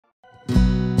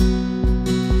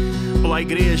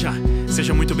Fala igreja,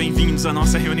 sejam muito bem-vindos à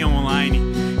nossa reunião online.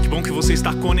 Que bom que você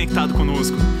está conectado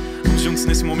conosco. Vamos juntos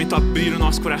nesse momento abrir o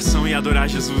nosso coração e adorar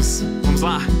Jesus. Vamos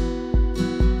lá?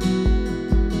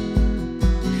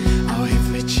 Ao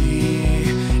refletir,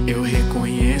 eu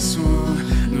reconheço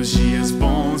nos dias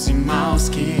bons e maus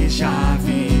que já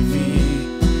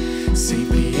vivi,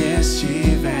 sempre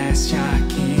estiveste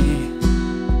aqui.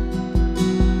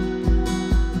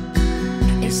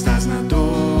 Estás na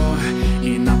dor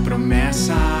e na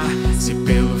promessa, se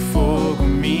pelo fogo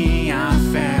minha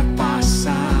fé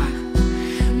passar,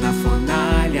 na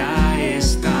fornalha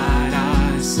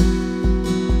estarás.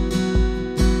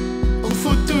 O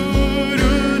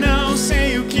futuro não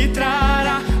sei o que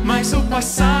trará, mas o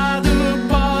passado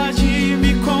pode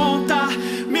me contar.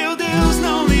 Meu Deus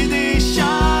não me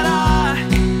deixará.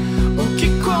 O que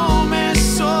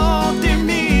começou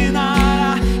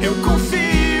terminará. Eu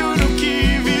confio no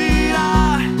que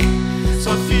virá.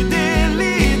 Sua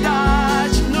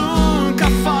fidelidade nunca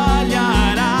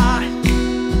falhará.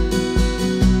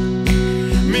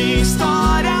 Minha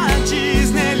história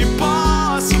diz, nele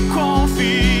posso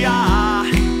confiar.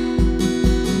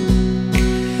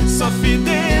 Sua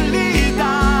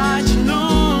fidelidade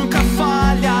nunca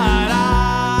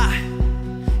falhará.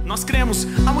 Nós cremos,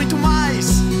 há muito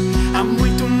mais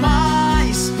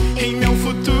em meu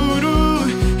futuro.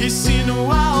 E se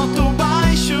no alto ou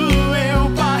baixo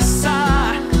eu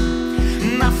passar,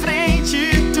 na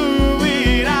frente tu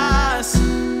irás.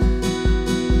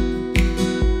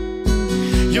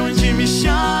 E onde me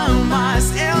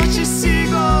chamas eu te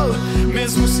sigo,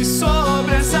 mesmo se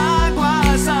sobre as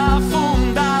águas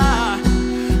afundar,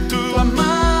 tua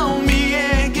mão me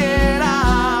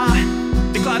erguerá.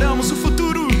 Declaramos o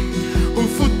futuro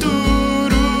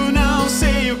não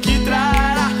sei o que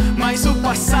trará, mas o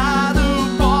passado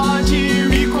pode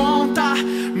me contar.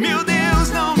 Meu Deus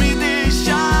não me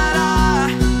deixará.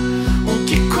 O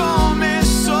que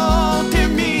começou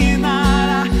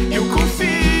terminará. Eu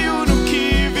confio no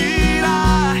que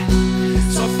virá.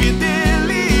 Sua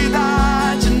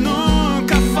fidelidade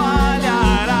nunca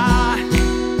falhará.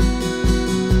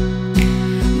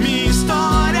 Minha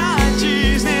história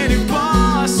diz, nele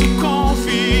posso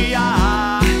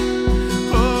confiar.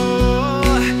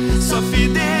 Oh, sua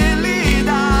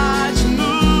fidelidade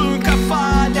nunca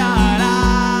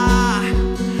falhará.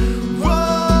 Oh,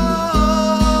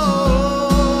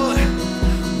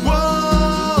 oh,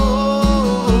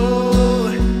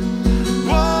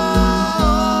 oh.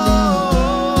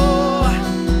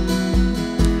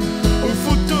 O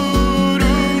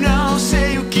futuro não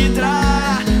sei o que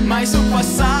trará, mas o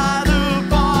passado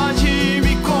pode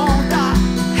me contar.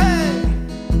 Hey!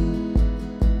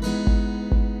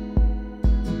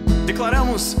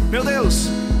 Declaramos, meu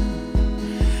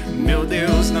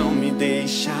Deus não me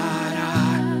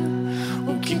deixará.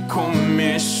 O que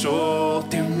começou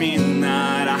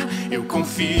terminará. Eu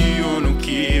confio no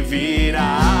que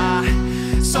virá.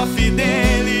 Sua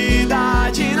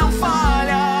fidelidade não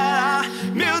falhará.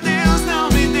 Meu Deus não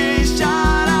me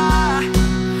deixará.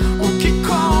 O que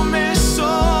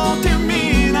começou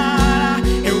terminará.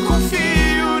 Eu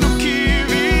confio no que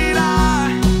virá.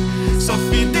 Sua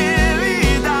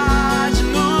fidelidade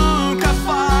nunca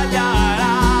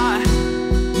falhará.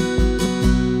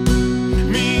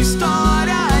 Minha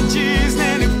história diz,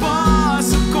 nele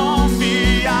posso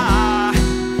confiar.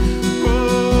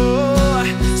 Oh,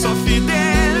 sua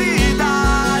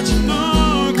fidelidade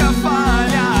nunca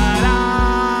falhará.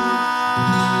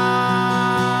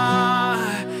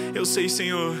 Eu sei,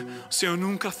 Senhor, o Senhor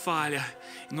nunca falha.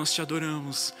 E nós te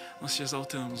adoramos, nós te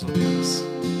exaltamos, ó Deus.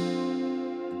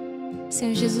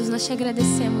 Senhor Jesus, nós te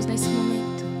agradecemos nesse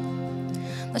momento.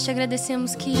 Nós te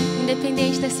agradecemos que,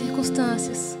 independente das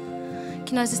circunstâncias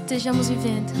que nós estejamos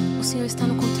vivendo, o Senhor está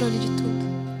no controle de tudo.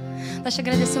 Nós te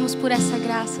agradecemos por essa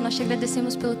graça, nós te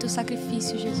agradecemos pelo teu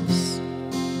sacrifício, Jesus.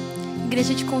 A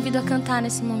igreja te convida a cantar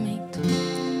nesse momento.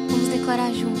 Vamos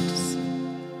declarar juntos.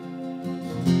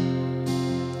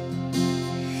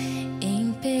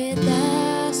 Em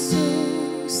pedaços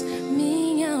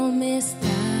minha alma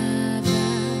estava,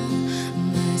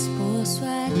 mas por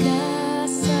sua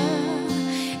graça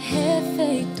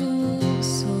refeito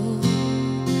sou.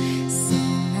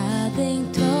 Sem nada em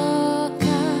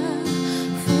troca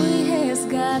fui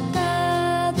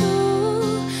resgatado,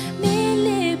 me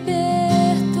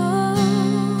libertou,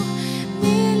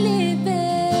 me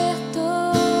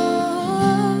libertou.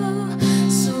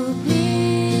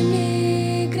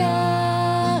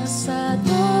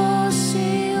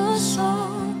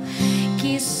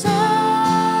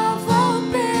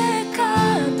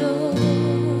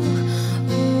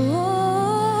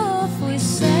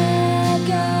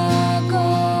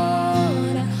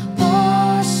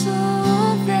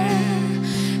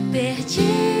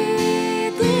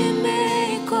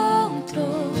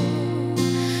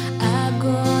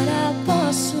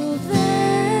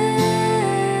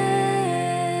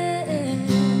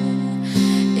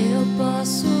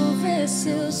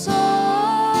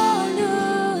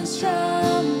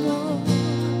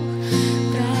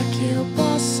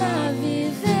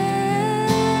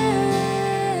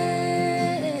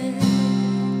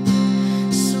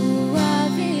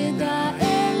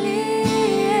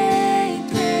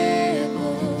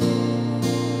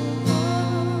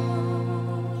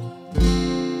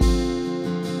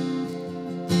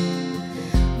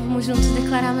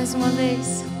 mais uma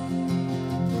vez.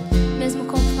 Mesmo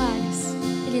com falhas,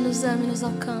 Ele nos ama e nos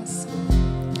alcança.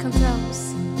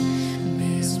 Cantamos.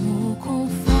 Mesmo com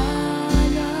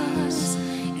falhas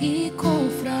e com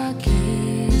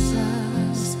fraquezas,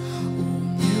 o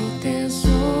meu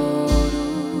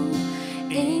tesouro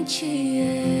em Ti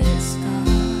está.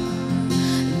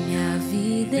 Minha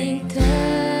vida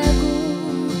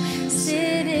entrego,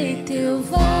 serei Teu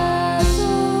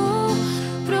vaso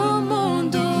pro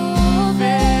mundo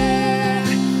ver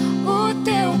o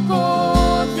Teu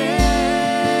poder.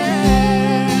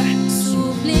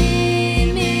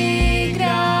 Sublime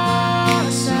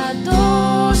graça,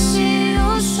 doce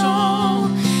o som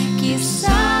que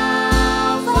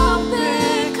salva o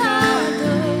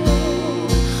pecador.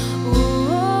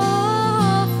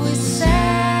 Fui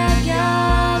cega,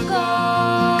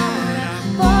 agora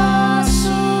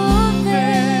posso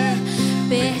ver,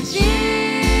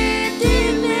 perdido e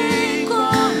me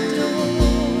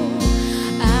encontrou.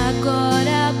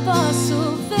 Agora posso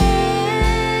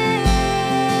ver,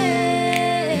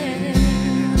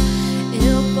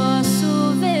 eu posso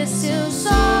ver Seus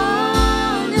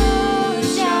olhos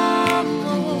de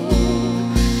amor,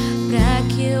 pra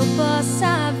que eu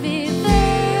possa viver.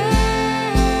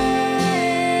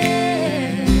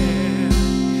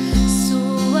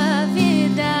 Sua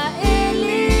vida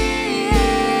Ele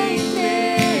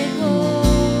entregou.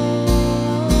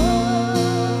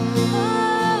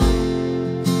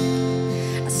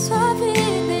 A sua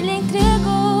vida Ele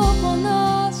entregou por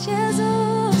nós,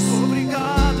 Jesus.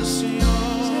 Obrigado, Senhor.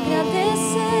 Te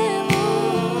agradecemos.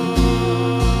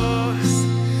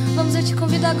 Vamos, eu te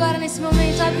convido agora nesse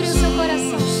momento a abrir o seu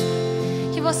coração,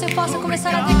 que você possa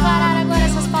começar a declarar agora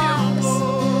essas palavras.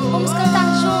 Vamos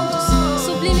cantar juntos.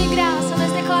 Sublime graça,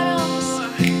 nós declaramos.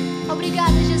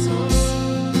 Obrigada, Jesus.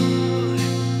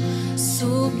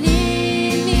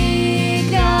 Sublime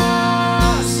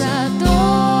graça,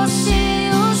 doce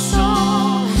o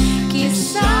som que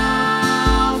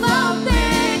salva o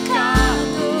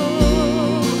pecador.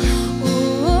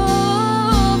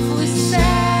 Fui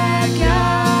cega,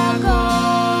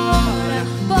 agora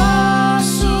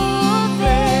posso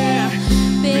ver,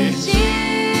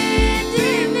 perdido e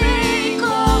me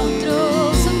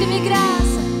encontrou. Sublime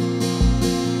graça,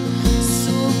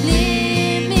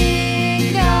 sublime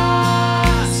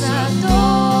graça,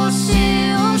 doce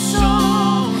o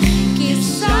som que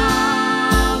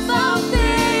salva o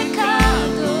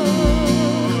pecador.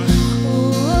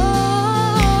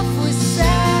 Fui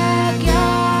cega,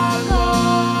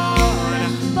 agora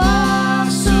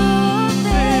posso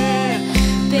ver,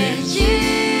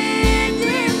 perdido e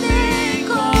me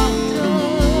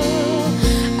encontrou.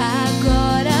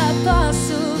 Agora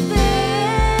posso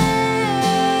ver,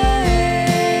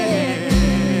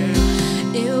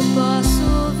 eu posso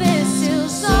ver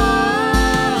Seus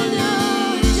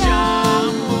olhos de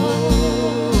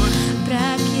amor,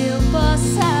 pra que eu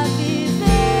possa viver.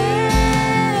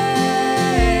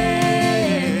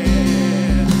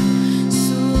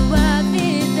 Sua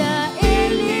vida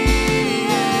Ele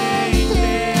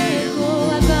entregou.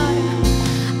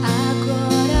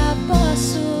 Agora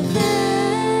posso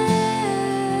ver,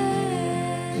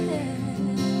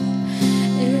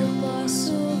 eu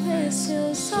posso ver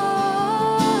Seus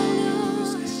olhos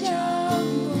de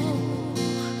amor,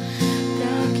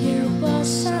 pra que eu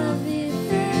possa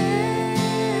viver.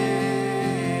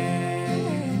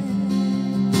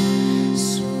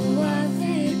 Sua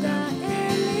vida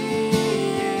Ele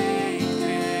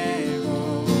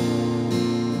entregou.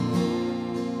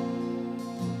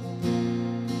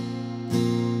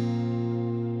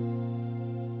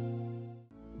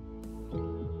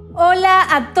 Hola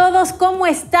a todos, ¿cómo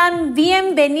están?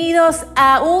 Bienvenidos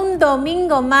a un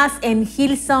domingo más en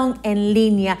Hillsong en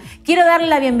línea. Quiero darle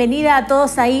la bienvenida a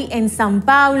todos ahí en São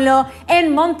Paulo,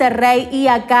 en Monterrey y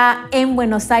acá en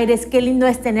Buenos Aires. Qué lindo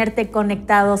es tenerte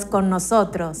conectados con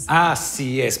nosotros.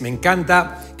 Así es, me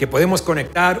encanta que podemos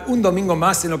conectar un domingo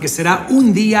más en lo que será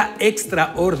un día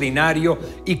extraordinario,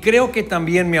 y creo que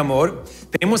también, mi amor,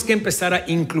 tenemos que empezar a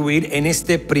incluir en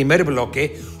este primer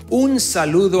bloque un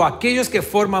saludo a aquellos que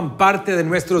forman parte de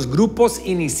nuestros grupos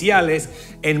iniciales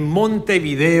en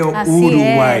Montevideo, Así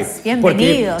Uruguay. es. Bienvenidos,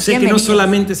 Porque sé que no bienvenidos.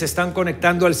 solamente se están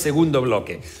conectando al segundo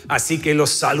bloque. Así que los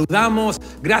saludamos.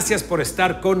 Gracias por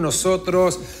estar con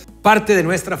nosotros. parte de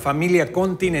nuestra familia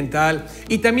continental.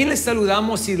 Y también les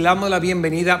saludamos y le damos la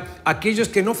bienvenida a aquellos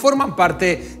que no forman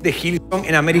parte de Hillsong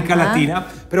en América Latina,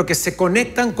 pero que se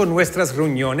conectan con nuestras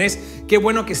reuniones. Qué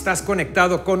bueno que estás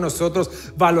conectado con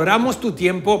nosotros. Valoramos tu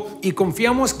tiempo y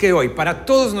confiamos que hoy, para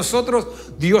todos nosotros,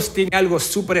 Dios tiene algo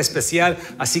súper especial.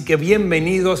 Así que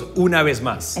bienvenidos una vez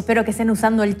más. Espero que estén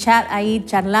usando el chat ahí,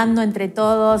 charlando entre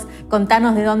todos.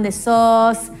 Contanos de dónde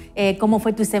sos. ¿Cómo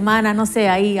fue tu semana? No sé,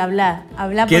 ahí habla.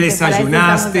 ¿Qué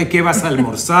desayunaste? ¿Qué vas a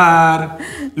almorzar?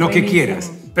 Lo que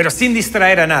quieras. Pero sin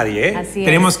distraer a nadie, ¿eh? Así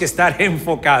Tenemos que estar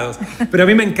enfocados. Pero a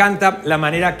mí me encanta la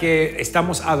manera que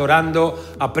estamos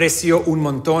adorando. Aprecio un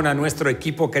montón a nuestro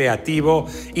equipo creativo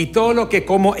y todo lo que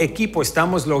como equipo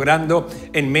estamos logrando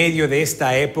en medio de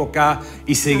esta época,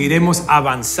 y seguiremos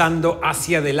avanzando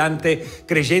hacia adelante,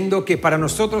 creyendo que para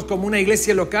nosotros como una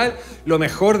iglesia local lo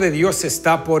mejor de Dios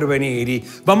está por venir. Y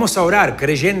vamos a orar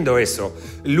creyendo eso.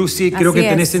 Lucy, creo que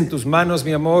tenés en tus manos,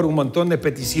 mi amor, un montón de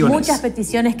peticiones. Muchas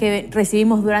peticiones que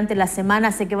recibimos durante la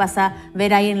semana. Sé que vas a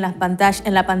ver ahí en la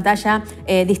pantalla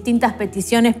distintas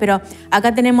peticiones, pero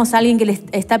acá tenemos a alguien que le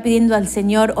está pidiendo al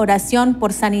Señor oración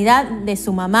por sanidad de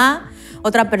su mamá,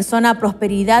 otra persona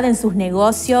prosperidad en sus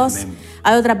negocios. Amén.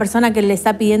 Hay otra persona que le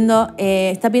está pidiendo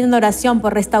oración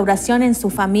por restauración en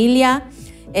su familia.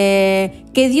 Que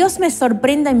Dios me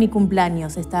sorprenda en mi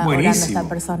cumpleaños, está orando esta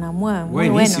persona. Muy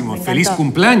buenísimo. Bueno, feliz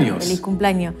cumpleaños. Feliz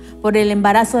cumpleaños. Por el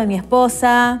embarazo de mi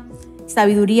esposa,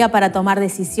 sabiduría para tomar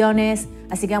decisiones,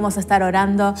 así que vamos a estar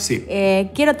orando. Sí.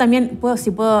 Quiero también,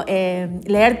 si puedo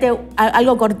leerte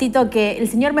algo cortito, que el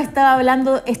Señor me estaba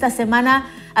hablando esta semana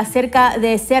acerca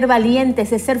de ser valientes,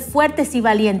 de ser fuertes y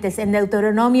valientes. En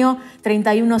Deuteronomio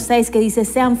 31:6, que dice: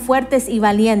 sean fuertes y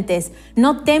valientes,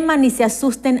 no teman ni se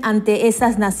asusten ante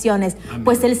esas naciones. Amén.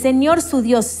 Pues el Señor su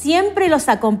Dios siempre los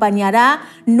acompañará,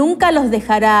 nunca los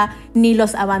dejará ni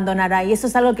los abandonará. Y eso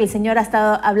es algo que el Señor ha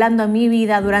estado hablando en mi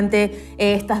vida durante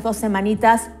estas 2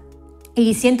 semanitas.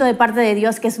 Y siento de parte de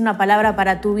Dios que es una palabra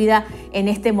para tu vida en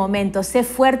este momento. Sé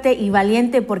fuerte y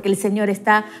valiente porque el Señor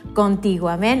está contigo.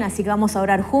 Amén. Así que vamos a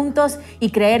orar juntos y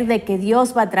creer de que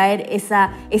Dios va a traer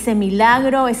ese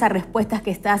milagro, esas respuestas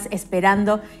que estás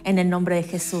esperando en el nombre de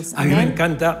Jesús. Amén. A mí me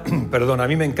encanta, a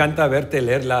mí me encanta verte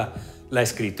leer la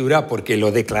escritura porque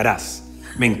lo declarás.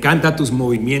 Me encantan tus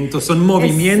movimientos, son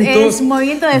movimientos es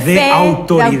movimiento de fe,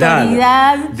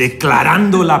 autoridad,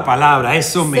 declarando la palabra,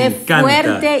 eso me encanta. Sé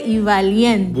fuerte y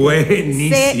valiente.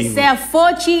 Buenísimo. Sea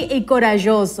forte y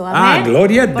corajoso. Amén.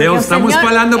 Gloria a Deus, estamos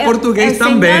falando português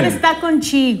também. El Señor está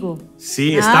contigo.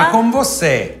 Sí, está con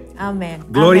você. Amén.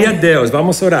 Gloria a Deus,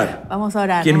 vamos a orar. Vamos a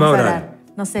orar. ¿Quién va a orar?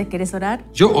 No sé, ¿quieres orar?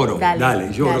 Yo oro,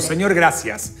 dale, yo oro. Señor,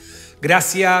 gracias.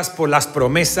 Gracias por las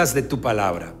promesas de tu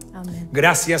palabra. Amén.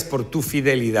 Gracias por tu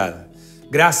fidelidad.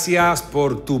 Gracias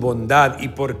por tu bondad y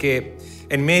porque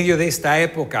en medio de esta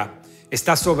época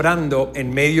estás obrando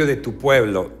en medio de tu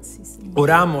pueblo. Sí.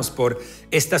 Oramos por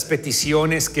estas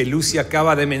peticiones que Lucy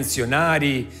acaba de mencionar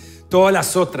y todas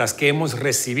las otras que hemos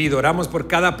recibido. Oramos por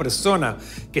cada persona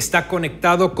que está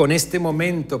conectado con este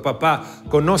momento. Papá,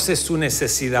 conoce su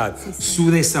necesidad,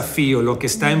 su desafío, lo que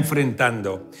está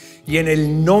enfrentando. Y en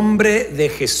el nombre de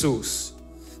Jesús,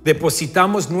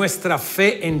 depositamos nuestra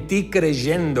fe en ti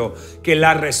creyendo que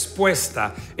la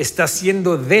respuesta está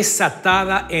siendo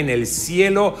desatada en el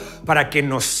cielo para que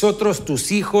nosotros,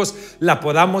 tus hijos, la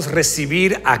podamos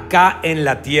recibir acá en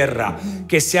la tierra.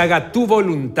 Que se haga tu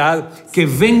voluntad, que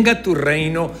venga tu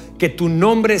reino, que tu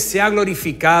nombre sea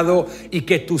glorificado y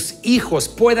que tus hijos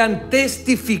puedan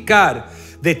testificar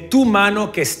de tu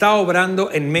mano que está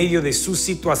obrando en medio de sus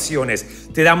situaciones.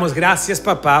 Te damos gracias,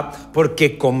 papá,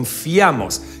 porque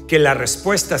confiamos que la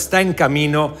respuesta está en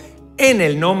camino en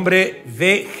el nombre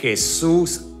de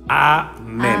Jesús.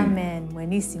 Amén. Amén.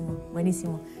 Buenísimo,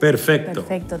 buenísimo. Perfecto.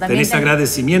 ¿Tenés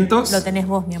agradecimientos? Lo tenés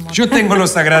vos, mi amor. Yo tengo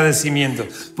los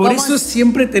agradecimientos. Por eso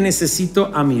siempre te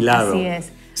necesito a mi lado. Así es.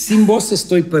 Sin vos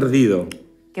estoy perdido.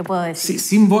 ¿Qué puedo decir?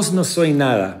 Sin vos no soy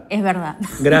nada. Es verdad.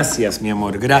 Gracias, mi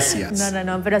amor, gracias.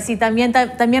 No, pero sí, también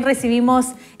recibimos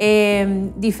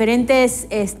diferentes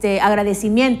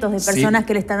agradecimientos de personas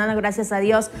que le están dando gracias a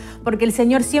Dios, porque el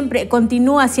Señor siempre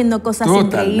continúa haciendo cosas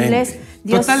increíbles.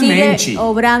 Dios sigue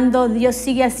obrando, Dios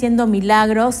sigue haciendo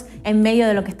milagros en medio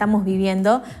de lo que estamos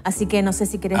viviendo. Así que no sé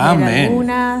si querés leer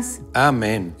algunas.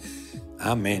 Amén.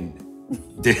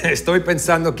 Estoy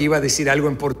pensando que iba a decir algo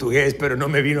en portugués, pero no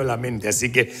me vino a la mente, así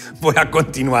que voy a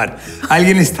continuar.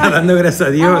 ¿Alguien está dando gracias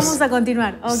a Dios? Vamos a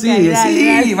continuar. Okay,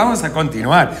 sí, vamos a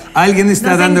continuar. ¿Alguien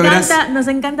está dando gracias? Nos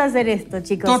encanta hacer esto,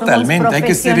 chicos. Totalmente, hay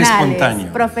que ser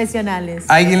espontáneo. Profesionales.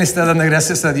 ¿Alguien le está dando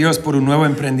gracias a Dios por un nuevo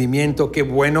emprendimiento? Qué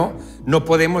bueno, no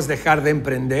podemos dejar de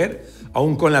emprender.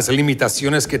 aún con las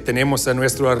limitaciones que tenemos a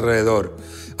nuestro alrededor.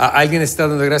 Alguien está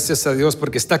dando gracias a Dios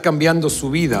porque está cambiando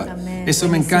su vida. Amén. Eso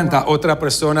me encanta. Otra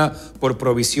persona por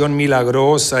provisión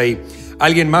milagrosa y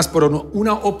alguien más por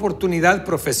una oportunidad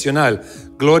profesional.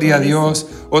 Gloria a Dios.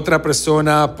 Otra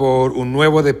persona por un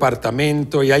nuevo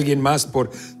departamento y alguien más por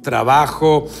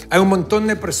trabajo. Hay un montón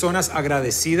de personas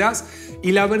agradecidas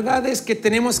y la verdad es que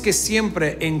tenemos que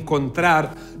siempre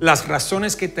encontrar las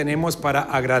razones que tenemos para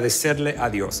agradecerle a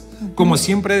Dios. Como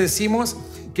siempre decimos,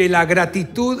 que la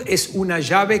gratitud es una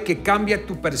llave que cambia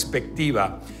tu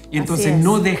perspectiva. Y entonces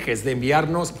no dejes de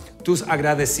enviarnos tus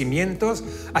agradecimientos.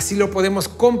 Así lo podemos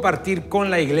compartir con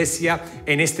la iglesia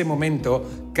en este momento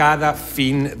cada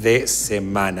fin de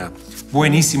semana.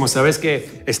 Buenísimo. ¿Sabes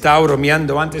que estaba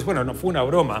bromeando antes? Bueno, no fue una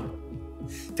broma.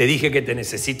 Te dije que te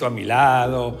necesito a mi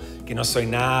lado, que no soy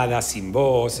nada sin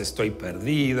vos, estoy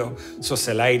perdido, sos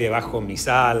el aire bajo mis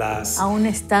alas. Aún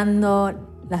estando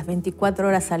las 24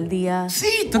 horas al día.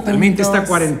 Sí, totalmente. Esta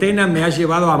cuarentena me ha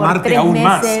llevado a amarte aún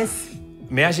más.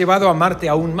 Me ha llevado a amarte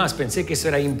aún más. Pensé que eso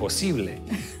era imposible.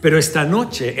 Pero esta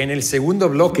noche, en el segundo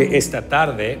bloque, esta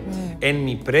tarde, en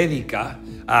mi prédica,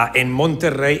 en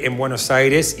Monterrey, en Buenos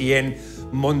Aires y en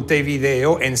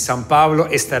Montevideo, en São Paulo,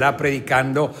 estará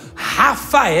predicando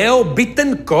Rafael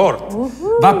Bittencourt.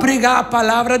 Va a pregar a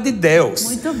palabra de Dios.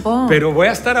 Muito bom. Pero voy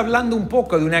a estar hablando un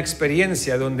poco de una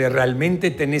experiencia donde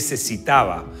realmente te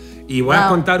necesitaba. Y voy a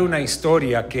contar una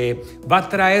historia que va a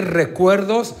traer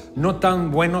recuerdos no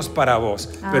tan buenos para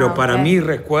vos, pero para mí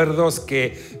recuerdos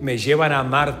que me llevan a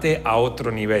amarte a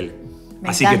otro nivel.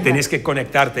 Así que tenés que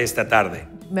conectarte esta tarde.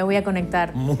 Me voy a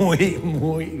conectar. Muy,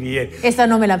 muy bien. Esa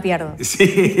no me la pierdo.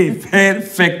 Sí,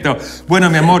 perfecto. Bueno,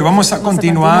 mi amor, vamos a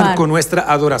continuar con nuestra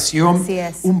adoración. Así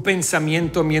es. Un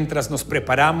pensamiento mientras nos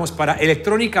preparamos para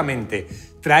electrónicamente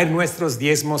traer nuestros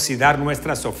diezmos y dar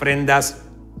nuestras ofrendas.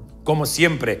 Como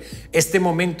siempre, este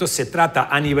momento se trata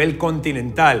a nivel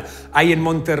continental. Hay en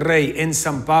Monterrey, en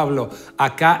São Paulo,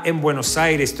 acá en Buenos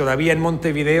Aires, todavía en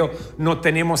Montevideo no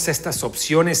tenemos estas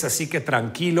opciones, así que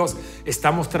tranquilos,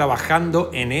 estamos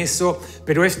trabajando en eso.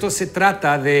 Pero esto se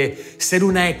trata de ser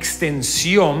una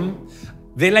extensión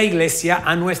de la iglesia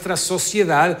a nuestra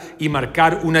sociedad y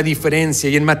marcar una diferencia.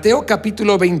 Y en Mateo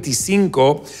capítulo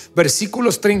 25,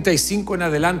 versículos 35 en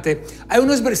adelante, hay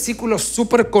unos versículos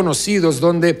súper conocidos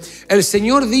donde el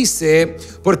Señor dice: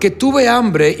 porque tuve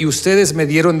hambre y ustedes me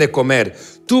dieron de comer,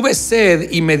 tuve sed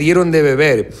y me dieron de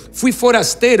beber, fui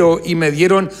forastero y me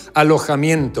dieron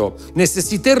alojamiento,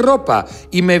 necesité ropa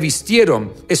y me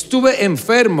vistieron, estuve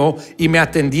enfermo y me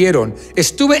atendieron,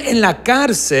 estuve en la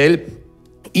cárcel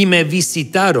y me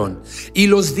visitaron. Y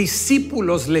los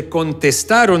discípulos le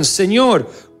contestaron: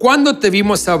 Señor, ¿cuándo te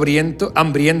vimos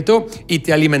hambriento y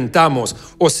te alimentamos,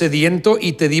 o sediento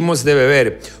y te dimos de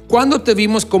beber? ¿Cuándo te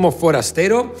vimos como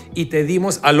forastero y te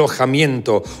dimos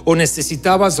alojamiento, o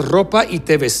necesitabas ropa y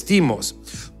te vestimos?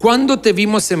 ¿Cuándo te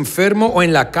vimos enfermo o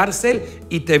en la cárcel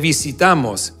y te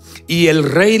visitamos? Y el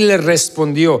rey le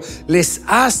respondió: les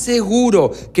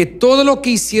aseguro que todo lo que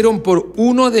hicieron por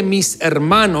uno de mis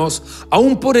hermanos,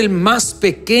 aun por el más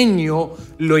pequeño,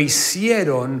 lo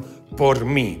hicieron por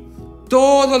mí.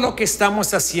 Todo lo que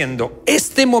estamos haciendo,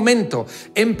 este momento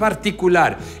en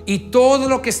particular, y todo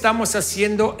lo que estamos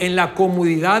haciendo en la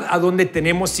comunidad a donde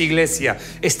tenemos iglesia,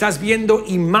 estás viendo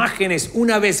imágenes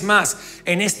una vez más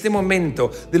en este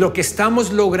momento de lo que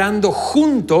estamos logrando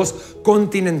juntos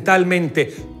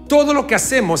continentalmente. Todo lo que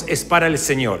hacemos es para el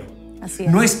Señor. Así es.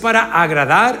 No es para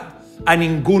agradar a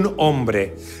ningún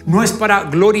hombre. No es para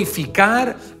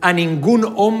glorificar a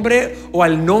ningún hombre o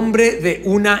al nombre de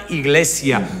una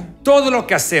iglesia. Todo lo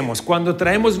que hacemos cuando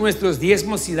traemos nuestros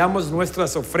diezmos y damos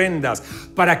nuestras ofrendas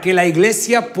para que la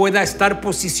iglesia pueda estar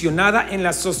posicionada en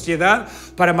la sociedad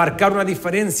para marcar una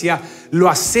diferencia, lo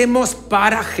hacemos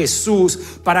para Jesús,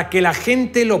 para que la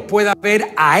gente lo pueda ver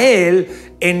a Él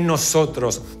en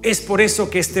nosotros. Es por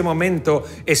eso que este momento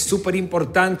es súper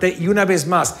importante, y una vez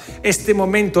más, este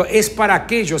momento es para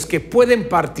aquellos que pueden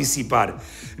participar.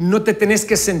 No te tenés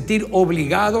que sentir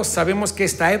obligado. Sabemos que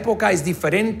esta época es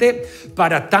diferente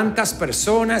para tantas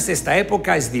personas. Esta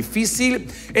época es difícil.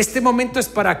 Este momento es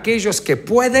para aquellos que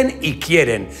pueden y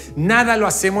quieren. Nada lo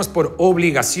hacemos por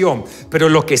obligación, pero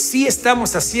lo que sí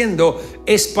estamos haciendo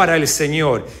es para el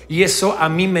Señor. Y eso a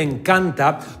mí me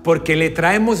encanta, porque le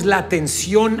traemos la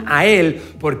atención a Él,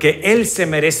 porque Él se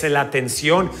merece la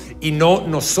atención y no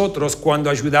nosotros cuando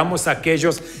ayudamos a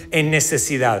aquellos en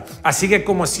necesidad. Así que,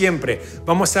 como siempre,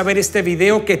 vamos a ver este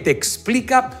video que te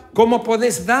explica cómo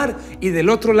puedes dar, y del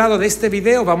otro lado de este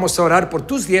video vamos a orar por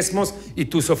tus diezmos y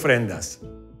tus ofrendas.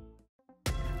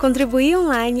 Contribuir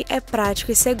online é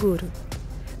prático e seguro.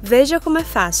 Veja como é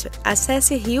fácil.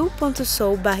 Acesse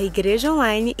rio.soul/igreja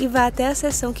online e vá até a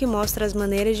seção que mostra as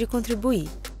maneiras de contribuir.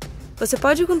 Você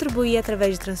pode contribuir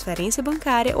através de transferência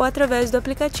bancária ou através do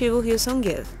aplicativo Hillsong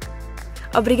Give.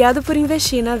 Obrigado por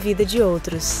investir na vida de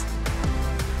outros.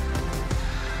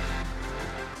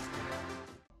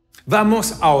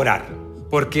 Vamos a orar,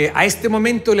 porque a este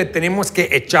momento le tenemos que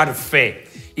echar fe.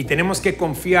 Y tenemos que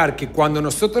confiar que cuando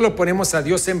nosotros lo ponemos a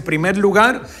Dios en primer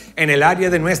lugar, en el área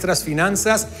de nuestras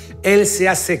finanzas, Él se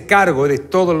hace cargo de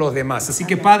todos los demás. Así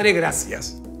que, Padre,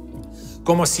 gracias.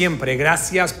 Como siempre,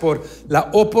 gracias por la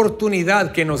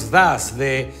oportunidad que nos das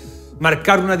de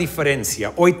marcar una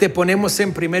diferencia. Hoy te ponemos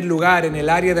en primer lugar en el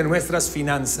área de nuestras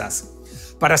finanzas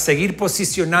para seguir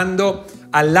posicionando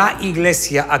a la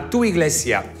iglesia, a tu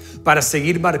iglesia, para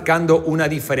seguir marcando una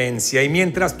diferencia. Y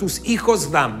mientras tus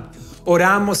hijos dan,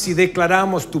 oramos y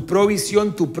declaramos tu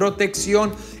provisión, tu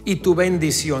protección y tu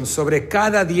bendición sobre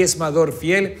cada diezmador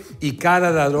fiel y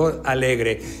cada dador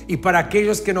alegre. Y para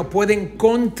aquellos que no pueden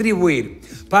contribuir,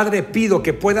 Padre, pido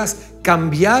que puedas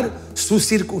cambiar su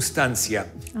circunstancia,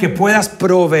 que puedas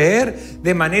proveer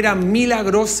de manera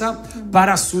milagrosa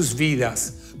para sus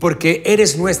vidas, porque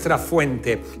eres nuestra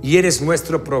fuente y eres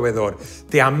nuestro proveedor.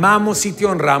 Te amamos y te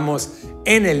honramos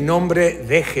en el nombre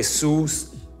de Jesús.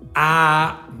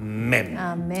 Amén.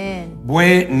 Amén.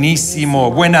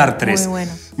 Buenísimo. Buen artes. Muy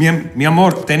bueno. Mi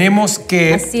amor, tenemos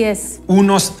que Así es.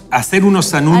 hacer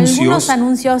unos anuncios. Algunos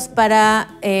anuncios para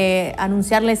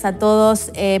anunciarles a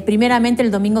todos. Primeramente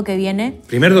el domingo que viene.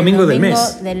 Primer domingo del mes.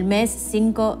 Domingo del mes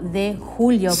 5 de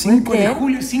julio. 5 de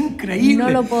julio, es increíble. No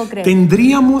lo puedo creer.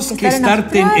 Tendríamos que estar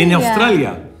en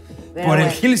Australia. Pero Por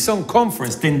bueno. el Hillsong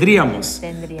Conference. Tendríamos.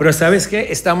 Pero ¿sabes qué?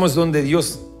 Estamos donde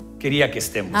Dios quería que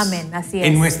estemos. Amén, así es.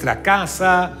 En nuestra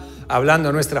casa, hablando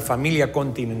a nuestra familia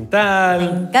continental.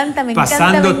 Me encanta,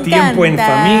 pasando tiempo en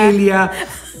familia,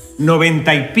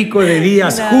 90 y pico de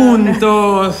días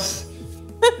juntos.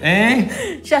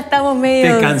 Ya estamos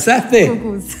medio... ¿Te cansaste?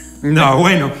 No,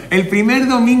 bueno, el primer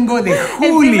domingo de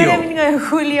julio. El primer domingo de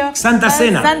julio. Santa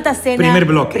Cena. Santa Cena. Primer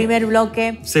bloque. Primer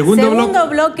bloque. Segundo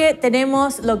bloque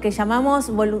tenemos lo que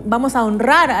llamamos, vamos a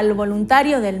honrar al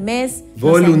voluntario del mes.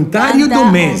 Voluntario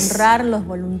del mes. Honrar los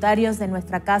voluntarios de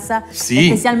nuestra casa. Sí.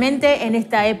 Especialmente en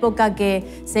esta época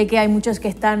que sé que hay muchos que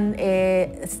están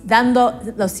dando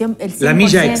el 100%, la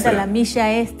milla extra. La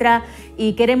milla extra.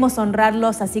 Y queremos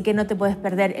honrarlos, así que no te puedes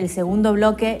perder el segundo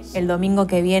bloque el domingo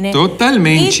que viene.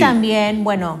 Totalmente. Y también,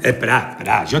 bueno...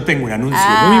 Espera, yo tengo un anuncio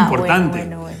muy importante.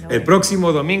 Bueno. El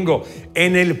próximo domingo,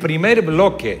 en el primer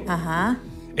bloque,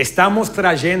 estamos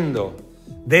trayendo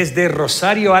desde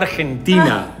Rosario,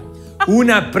 Argentina,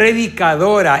 una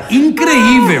predicadora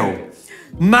increíble,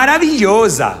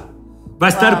 maravillosa. Va a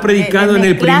estar predicando en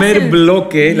el primer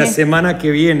bloque la semana que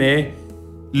viene,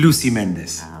 Lucy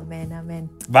Méndez. Amén.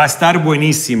 Va a estar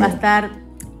buenísimo. Va a estar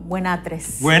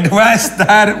buenatres. Bueno, va a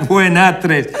estar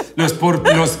buenatres.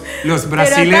 Los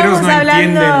brasileros no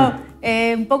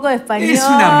entienden. Un poco de español. Es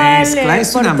una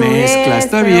mezcla,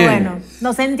 está bien. Bueno,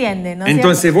 no se entiende, ¿no?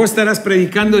 Entonces vos estarás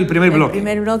predicando el primer bloque. El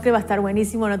primer bloque va a estar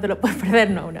buenísimo, no te lo puedes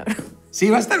perder, no, una broma. Sí,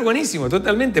 va a estar buenísimo,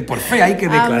 totalmente. Por fe hay que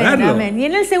declararlo. Amén. Y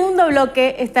en el segundo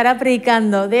bloque estará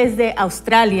predicando desde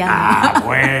Australia.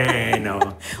 Bueno.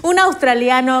 Un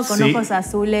australiano con ojos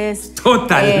azules.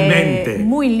 Totalmente.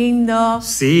 Muy lindo.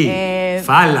 Sí.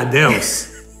 Fala Dios.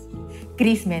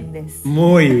 Chris Méndez.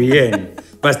 Muy bien.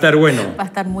 Va a estar bueno. Va a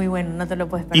estar muy bueno, no te lo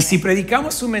puedes perder. Y si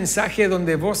predicamos un mensaje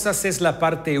donde vos haces la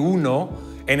parte 1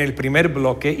 en el primer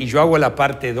bloque y yo hago la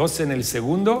parte 2 en el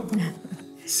segundo...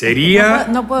 Sería...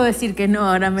 No puedo decir que no,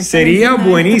 ahora me sería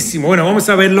buenísimo. Bueno, vamos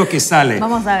a ver lo que sale.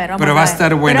 Vamos a ver. Pero va a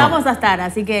estar bueno. Pero vamos a estar,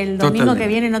 así que el domingo que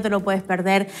viene no te lo puedes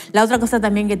perder. La otra cosa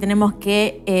también que tenemos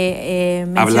que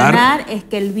mencionar es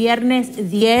que el viernes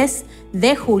 10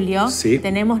 de julio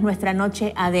tenemos nuestra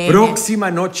noche ADN.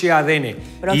 Próxima noche ADN.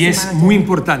 Y es muy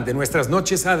importante. Nuestras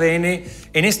noches ADN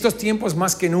en estos tiempos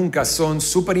más que nunca son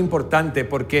súper importantes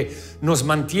porque nos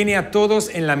mantiene a todos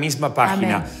en la misma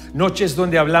página. Amén. Noches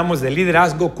donde hablamos de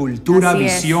liderazgo, cultura,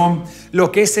 visión,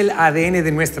 lo que es el ADN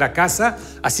de nuestra casa.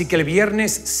 Así que el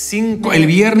viernes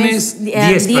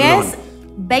 10,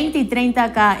 20 y 30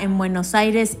 acá en Buenos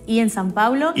Aires y en San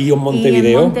Paulo. Y en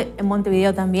Montevideo. En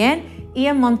Montevideo también. Y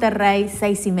en Monterrey,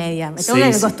 6:30. Me tengo que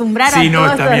acostumbrar a todo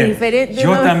esto diferente.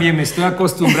 Yo también me estoy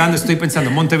acostumbrando, estoy pensando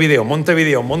Montevideo.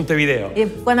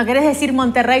 Cuando querés decir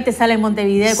Monterrey te sale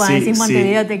Montevideo. Cuando decís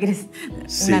Montevideo te crees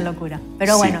una locura.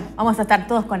 Pero bueno, vamos a estar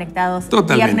todos conectados.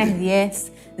 Totalmente. Viernes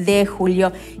 10 de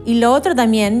julio. Y lo otro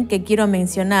también que quiero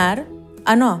mencionar...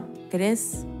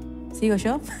 ¿Querés? ¿Sigo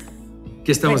yo?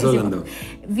 ¿Qué estamos hablando?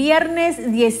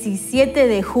 Viernes 17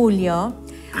 de julio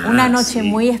una noche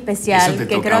muy Eso especial te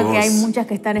que toca creo a que hay vos. muchas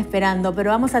que están esperando,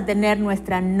 pero vamos a tener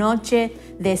nuestra noche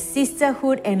de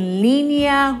Sisterhood en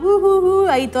línea.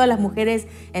 Ahí todas las mujeres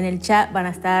en el chat van a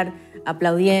estar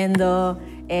aplaudiendo,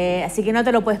 así que no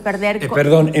te lo puedes perder.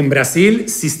 Perdón, en Brasil,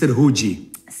 Sisterhood.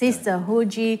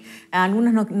 Sisterhood, a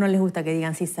algunos no les gusta que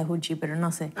digan Sisterhood, pero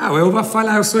no sé. Eu vou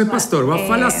falar, eu sou pastor, vou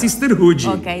falar Sisterhood.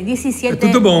 Ok, 17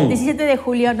 de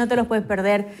julio, no te los puedes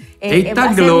perder. Eita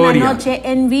va a ser gloria. una noche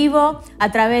en vivo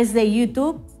a través de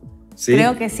YouTube. Sí.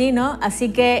 Creo que sí, ¿no? Así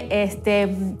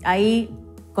que ahí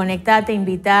conectate,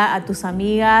 invita a tus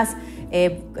amigas,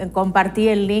 compartí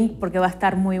el link porque va a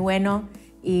estar muy bueno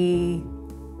y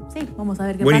sí, vamos a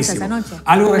ver qué pasa esa noche.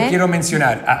 Algo que quiero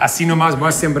mencionar, así nomás voy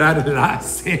a sembrar la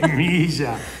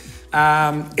semilla.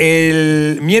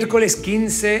 El miércoles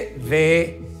 15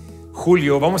 de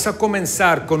julio vamos a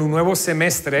comenzar con un nuevo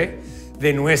semestre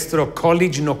de nuestro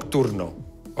college nocturno.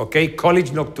 ¿Ok?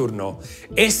 College nocturno.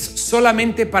 Es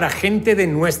solamente para gente de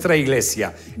nuestra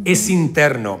iglesia. Es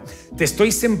interno. Te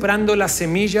estoy sembrando la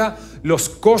semilla. Los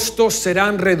costos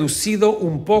serán reducidos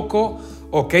un poco.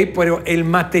 ¿Ok? Pero el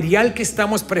material que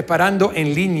estamos preparando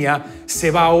en línea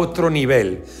se va a otro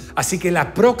nivel. Así que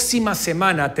la próxima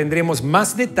semana tendremos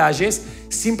más detalles.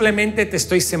 Simplemente te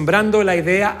estoy sembrando la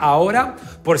idea ahora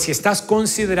por si estás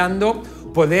considerando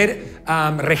poder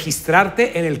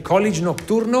registrarte en el college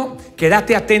nocturno.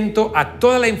 Quédate atento a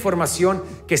toda la información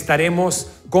que estaremos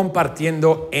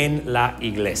compartiendo en la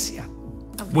iglesia.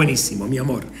 Buenísimo, mi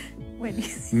amor.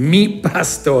 Buenísimo. Mi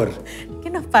pastor. ¿Qué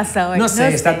nos pasa hoy? No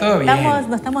sé, está todo bien.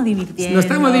 Nos estamos divirtiendo. Nos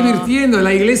estamos divirtiendo.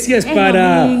 La iglesia es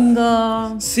para...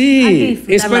 domingo. Sí,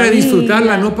 es para la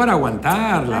disfrutarla, vida. no para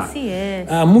aguantarla. Así es.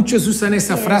 Muchos usan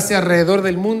esa frase alrededor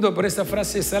del mundo, pero esa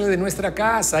frase sale de nuestra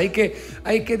casa. Hay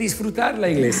que disfrutar la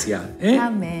iglesia.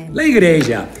 Amén. La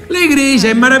igreja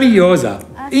es maravillosa,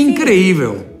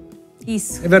 incrível.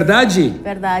 Isso. É verdade?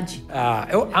 Verdade.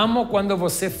 Eu amo quando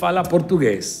você fala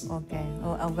português. Ok,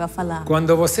 eu vou falar.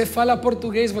 Quando você fala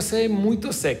português, você é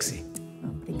muito sexy.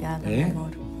 Obrigada, meu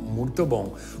amor. Muito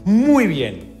bom. Muy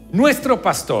bien. Nuestro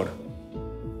pastor,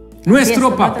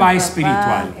 nuestro papá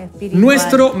espiritual,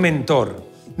 nuestro mentor,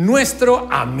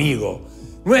 nuestro amigo,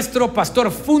 nuestro pastor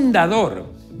fundador,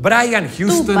 Brian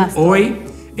Houston, hoy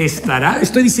estará,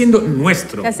 estoy diciendo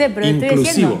nuestro, ya sé, pero inclusivo, estoy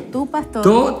diciendo tu pastor.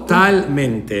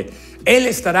 Totalmente. Él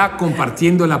estará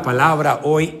compartiendo la palabra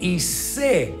hoy y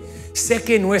sé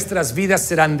que nuestras vidas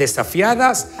serán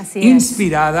desafiadas,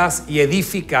 inspiradas y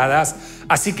edificadas.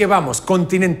 Así que vamos,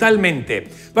 continentalmente,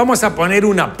 vamos a poner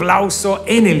un aplauso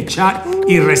en el chat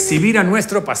y recibir a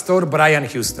nuestro pastor Brian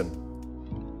Houston.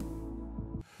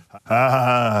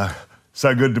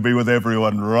 So good to be with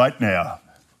everyone right now.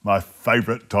 My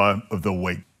favorite time of the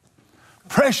week.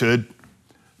 Pressured,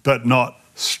 but not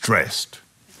stressed.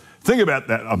 Think about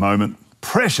that a moment.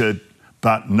 Pressured,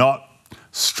 but not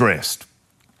stressed.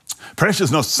 Pressure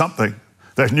is not something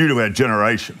that's new to our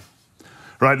generation.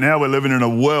 Right now, we're living in a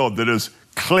world that is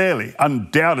clearly,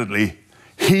 undoubtedly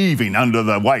heaving under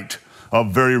the weight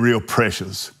of very real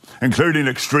pressures, including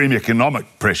extreme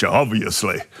economic pressure,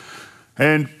 obviously.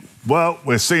 And, well,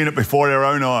 we're seeing it before our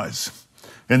own eyes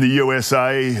in the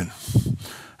USA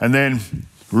and then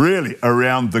really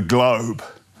around the globe.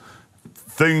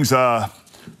 Things are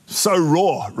so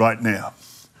raw right now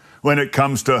when it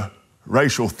comes to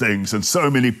racial things, and so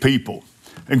many people,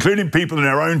 including people in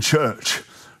our own church,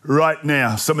 right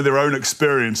now, some of their own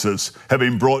experiences have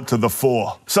been brought to the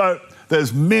fore. So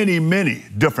there's many, many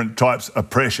different types of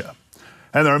pressure.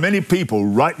 And there are many people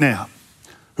right now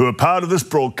who are part of this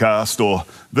broadcast or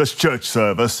this church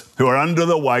service who are under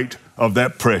the weight of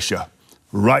that pressure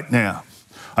right now.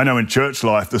 I know in church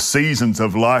life, the seasons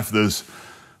of life, there's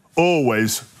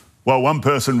always, well, one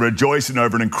person rejoicing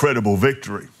over an incredible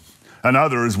victory,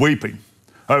 another is weeping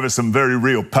over some very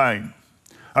real pain.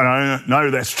 And I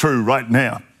know that's true right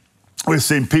now. We've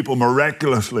seen people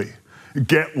miraculously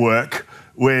get work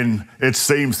when it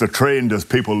seems the trend is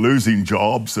people losing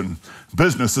jobs, and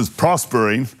businesses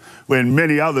prospering when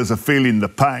many others are feeling the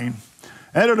pain.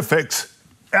 And it affects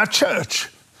our church,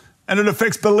 and it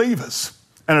affects believers,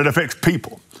 and it affects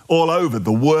people all over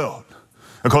the world.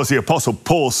 Of course, the Apostle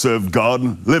Paul served God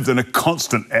and lived in a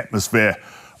constant atmosphere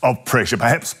of pressure,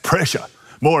 perhaps pressure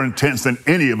more intense than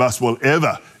any of us will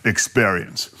ever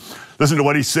experience. Listen to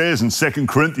what he says in 2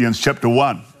 Corinthians chapter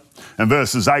 1 and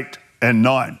verses 8 and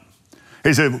 9.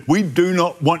 He said, "We do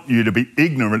not want you to be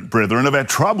ignorant, brethren, of our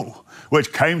trouble,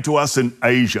 which came to us in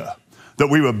Asia, that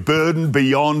we were burdened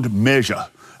beyond measure,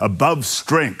 above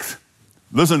strength."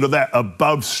 Listen to that,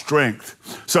 above strength,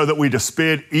 so that we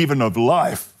despaired even of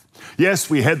life. Yes,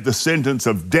 we had the sentence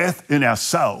of death in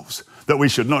ourselves, that we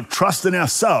should not trust in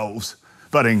ourselves,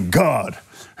 but in God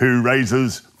who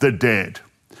raises the dead.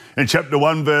 In chapter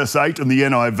 1, verse 8 in the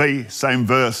NIV, same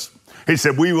verse, he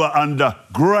said, we were under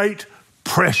great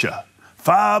pressure,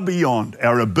 far beyond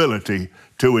our ability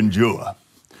to endure.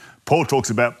 Paul talks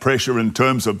about pressure in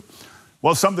terms of,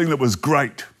 well, something that was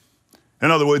great. In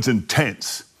other words,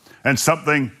 intense, and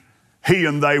something he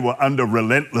and they were under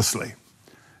relentlessly.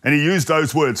 And he used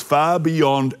those words, far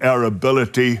beyond our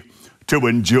ability to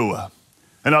endure.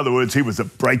 In other words, he was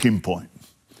at breaking point.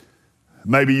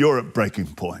 Maybe you're at breaking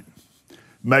point.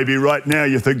 Maybe right now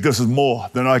you think this is more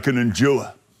than I can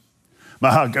endure.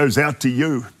 My heart goes out to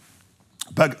you.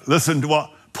 But listen to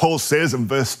what Paul says in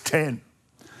verse 10.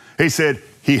 He said,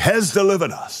 he has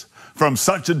delivered us from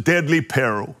such a deadly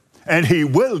peril, and he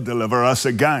will deliver us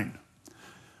again.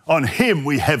 On him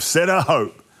we have set our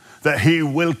hope that he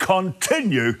will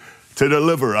continue to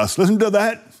deliver us. Listen to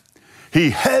that.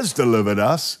 He has delivered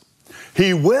us,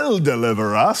 he will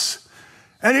deliver us,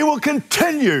 and he will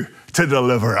continue to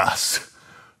deliver us.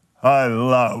 I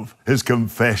love his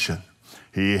confession.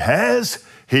 He has,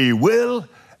 he will,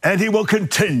 and he will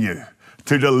continue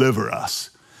to deliver us.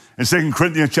 In 2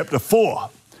 Corinthians chapter 4,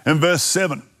 in verse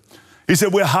 7, he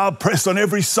said, we're hard pressed on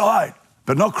every side,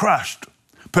 but not crushed,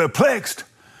 perplexed,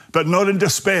 but not in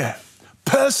despair,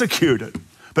 persecuted,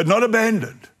 but not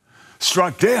abandoned,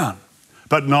 struck down,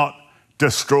 but not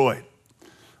destroyed.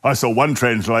 I saw one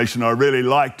translation I really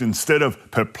liked. Instead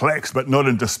of perplexed, but not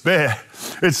in despair,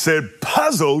 it said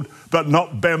puzzled, but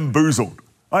not bamboozled.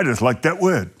 I just like that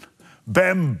word,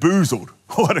 bamboozled.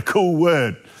 What a cool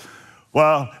word.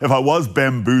 Well, if I was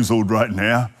bamboozled right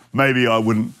now, maybe I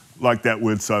wouldn't like that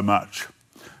word so much.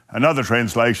 Another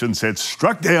translation said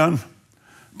struck down,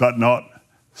 but not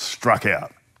struck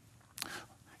out.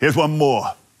 Here's one more.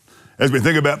 As we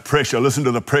think about pressure, listen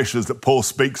to the pressures that Paul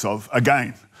speaks of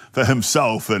again for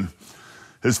himself and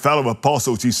his fellow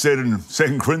apostles. He said in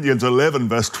 2 Corinthians 11,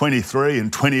 verse 23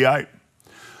 and 28,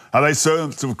 are they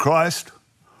servants of Christ?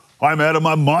 I'm out of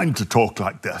my mind to talk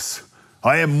like this.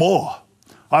 I am more.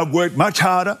 I've worked much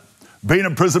harder, been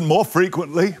in prison more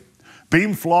frequently,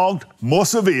 been flogged more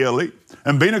severely,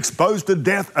 and been exposed to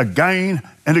death again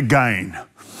and again.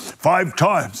 5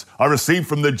 times I received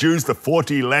from the Jews the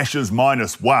 40 lashes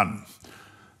minus 1.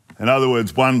 In other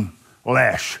words, 1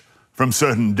 lash from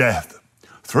certain death.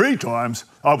 3 times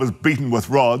I was beaten with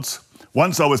rods.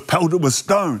 Once I was pelted with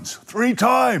stones. 3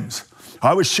 times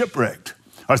I was shipwrecked.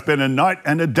 I spent a night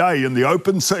and a day in the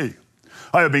open sea.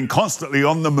 I have been constantly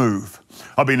on the move.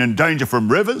 I've been in danger from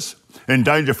rivers, in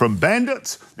danger from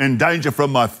bandits, in danger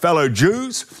from my fellow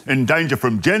Jews, in danger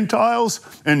from Gentiles,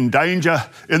 in danger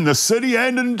in the city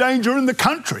and in danger in the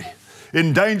country,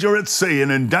 in danger at sea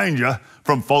and in danger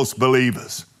from false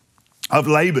believers. I've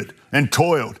labored and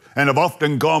toiled and have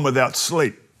often gone without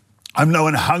sleep. I've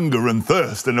known hunger and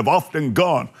thirst and have often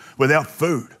gone without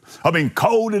food. I've been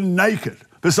cold and naked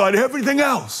beside everything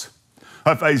else.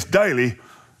 I face daily,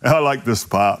 and I like this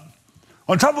part,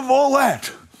 on top of all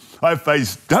that, I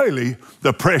face daily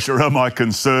the pressure of my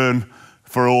concern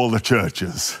for all the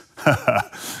churches.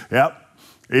 Yep,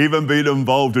 even being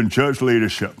involved in church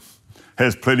leadership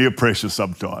has plenty of pressure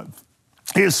sometimes.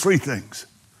 Here's 3 things,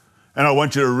 and I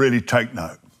want you to really take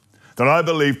note, that I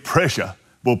believe pressure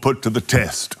will put to the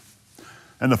test.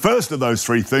 And the first of those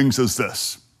 3 things is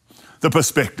this, the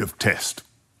perspective test.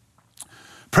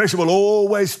 Pressure will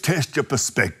always test your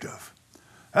perspective.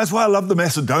 That's why I love the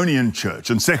Macedonian church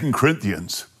in 2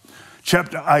 Corinthians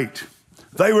chapter 8.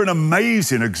 They were an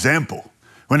amazing example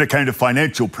when it came to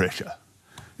financial pressure.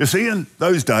 You see, in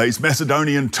those days,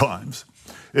 Macedonian times,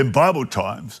 in Bible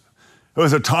times, it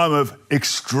was a time of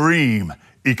extreme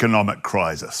economic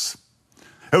crisis.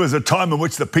 It was a time in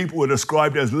which the people were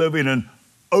described as living in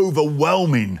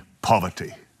overwhelming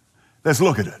poverty. Let's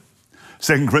look at it.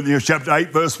 2 Corinthians chapter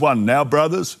 8, verse 1. Now,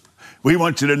 brothers, we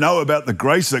want you to know about the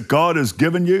grace that God has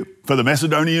given you for the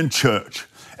Macedonian church.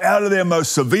 Out of their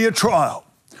most severe trial,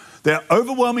 their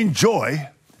overwhelming joy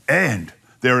and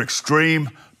their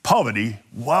extreme poverty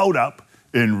welled up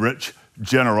in rich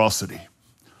generosity.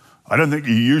 I don't think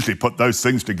you usually put those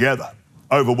things together.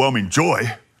 Overwhelming joy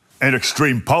and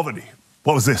extreme poverty.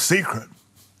 What was their secret?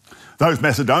 Those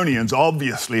Macedonians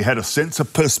obviously had a sense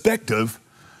of perspective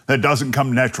that doesn't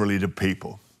come naturally to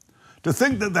people. To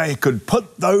think that they could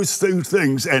put those 2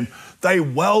 things and they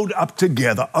welled up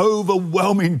together,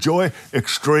 overwhelming joy,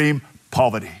 extreme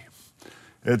poverty.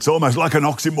 It's almost like an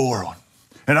oxymoron.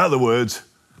 In other words,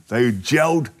 they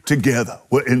gelled together,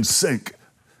 were in sync,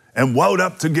 and welled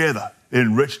up together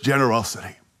in rich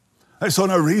generosity. They saw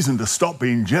no reason to stop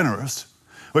being generous,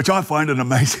 which I find an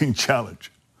amazing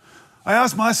challenge. I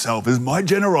ask myself, is my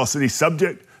generosity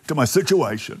subject to my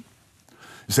situation?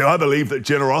 You see, I believe that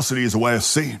generosity is a way of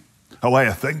seeing, a way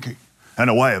of thinking, and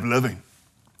a way of living.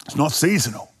 It's not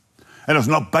seasonal, and it's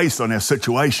not based on our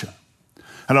situation.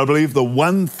 And I believe the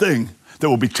one thing that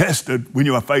will be tested when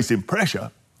you are facing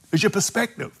pressure is your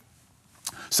perspective.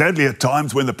 Sadly, at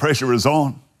times when the pressure is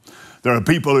on, there are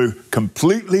people who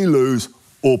completely lose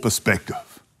all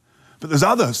perspective. But there's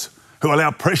others who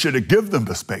allow pressure to give them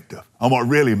perspective on what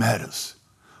really matters,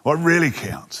 what really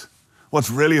counts,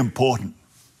 what's really important.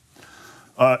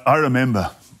 I remember,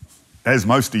 as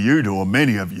most of you do, or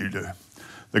many of you do,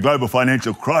 the global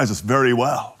financial crisis very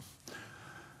well.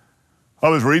 I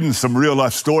was reading some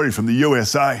real-life stories from the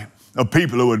USA of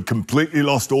people who had completely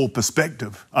lost all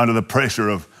perspective under the pressure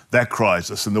of that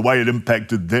crisis and the way it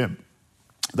impacted them.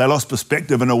 They lost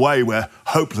perspective in a way where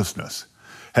hopelessness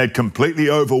had completely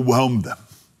overwhelmed them.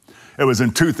 It was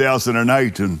in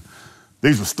 2008, and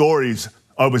these were stories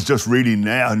I was just reading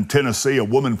now. In Tennessee, a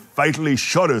woman fatally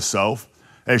shot herself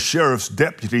as sheriff's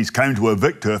deputies came to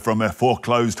evict her from her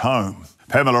foreclosed home.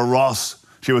 Pamela Ross,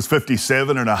 she was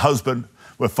 57, and her husband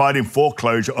were fighting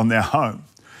foreclosure on their home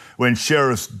when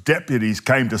sheriff's deputies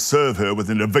came to serve her with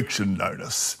an eviction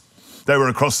notice. They were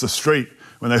across the street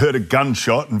when they heard a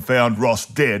gunshot and found Ross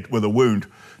dead with a wound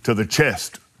to the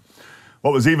chest.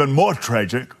 What was even more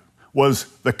tragic was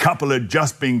the couple had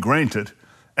just been granted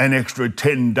an extra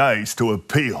 10 days to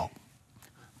appeal,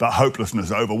 but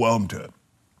hopelessness overwhelmed her.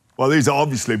 Well, these are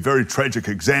obviously very tragic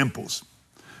examples,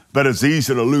 but it's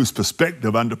easy to lose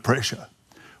perspective under pressure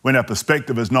when our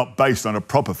perspective is not based on a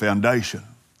proper foundation.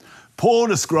 Paul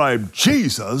described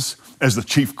Jesus as the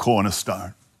chief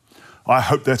cornerstone. I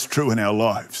hope that's true in our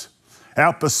lives.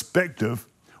 Our perspective,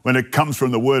 when it comes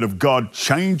from the Word of God,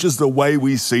 changes the way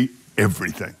we see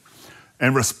everything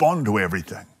and respond to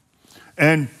everything,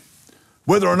 and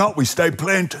whether or not we stay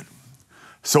planted.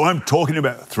 So I'm talking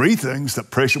about three things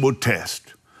that pressure will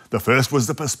test. The first was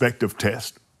the perspective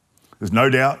test. There's no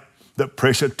doubt that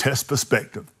pressure tests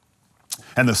perspective.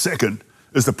 And the second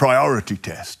is the priority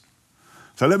test.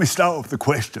 So let me start with the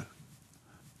question.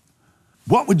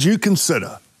 What would you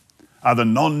consider are the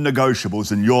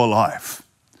non-negotiables in your life?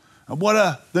 And what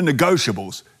are the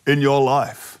negotiables in your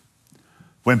life?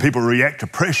 When people react to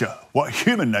pressure, what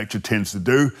human nature tends to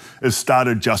do is start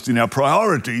adjusting our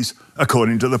priorities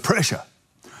according to the pressure.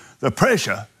 The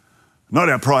pressure, not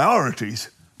our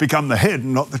priorities, become the head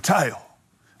and not the tail.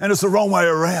 And it's the wrong way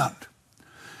around.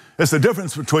 It's the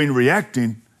difference between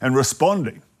reacting and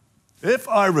responding. If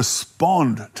I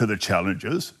respond to the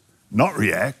challenges, not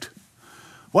react,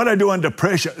 what I do under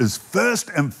pressure is first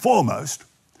and foremost,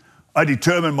 I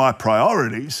determine my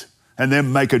priorities and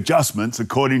then make adjustments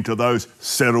according to those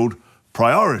settled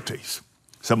priorities.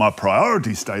 So my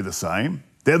priorities stay the same,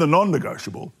 they're the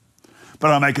non-negotiable,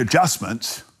 but I make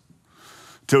adjustments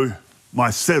to my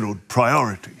settled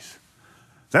priorities.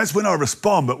 That's when I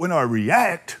respond, but when I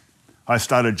react, I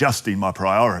start adjusting my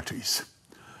priorities.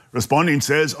 Responding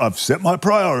says, I've set my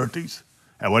priorities,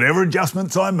 and whatever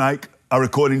adjustments I make are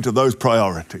according to those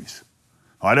priorities.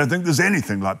 I don't think there's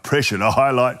anything like pressure to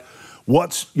highlight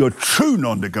what's your true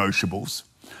non-negotiables.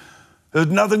 There's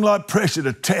nothing like pressure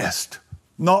to test,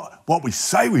 not what we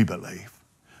say we believe,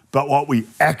 but what we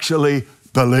actually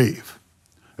believe.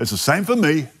 It's the same for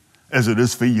me as it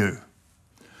is for you.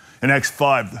 In Acts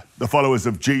 5, the followers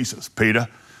of Jesus, Peter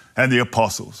and the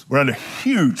apostles, were under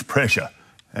huge pressure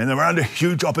and they were under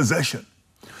huge opposition.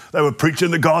 They were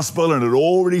preaching the gospel and had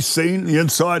already seen the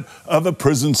inside of a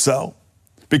prison cell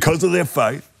because of their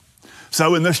faith.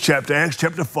 So in this chapter, Acts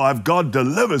chapter 5, God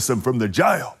delivers them from the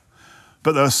jail,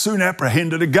 but they were soon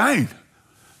apprehended again.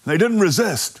 They didn't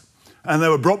resist, and they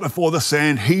were brought before the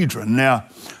Sanhedrin. Now,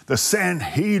 the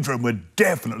Sanhedrin were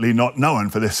definitely not known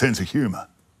for their sense of humor.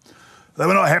 They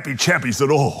were not happy chappies at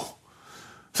all.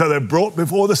 So they're brought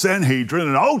before the Sanhedrin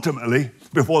and ultimately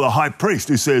before the high priest,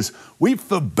 who says, we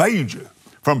forbade you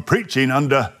from preaching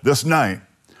under this name,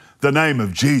 the name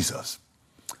of Jesus.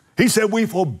 He said, we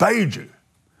forbade you.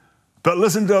 But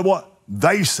listen to what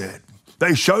they said.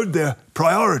 They showed their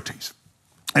priorities.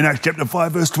 In Acts chapter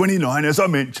 5, verse 29, as I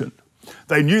mentioned,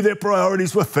 they knew their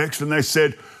priorities were fixed and they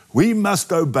said, we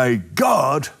must obey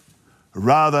God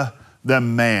rather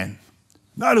than man.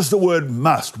 Notice the word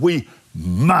must. We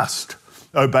must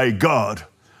obey God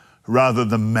rather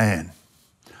than man.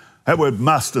 That word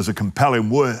must is a compelling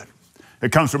word.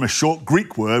 It comes from a short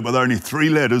Greek word with only 3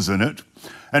 letters in it,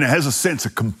 and it has a sense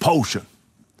of compulsion.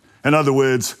 In other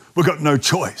words, we've got no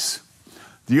choice.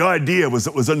 The idea was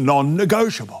it was a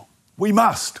non-negotiable. We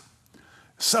must.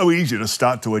 So easy to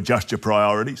start to adjust your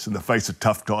priorities in the face of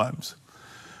tough times.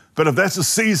 But if that's the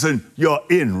season you're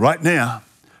in right now,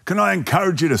 can I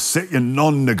encourage you to set your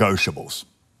non-negotiables?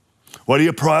 What are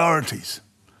your priorities?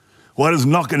 what is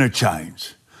not going to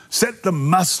change. Set the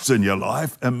musts in your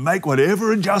life and make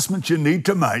whatever adjustments you need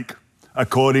to make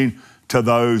according to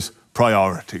those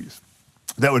priorities.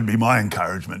 That would be my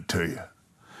encouragement to you.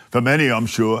 For many, I'm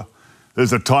sure,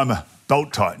 there's a time of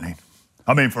belt tightening.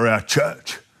 I mean, for our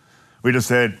church, we just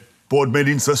had board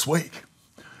meetings this week.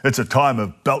 It's a time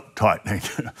of belt tightening.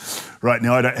 Right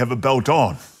now, I don't have a belt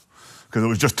on because it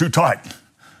was just too tight.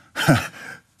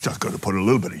 Just got to put a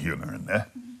little bit of humour in there.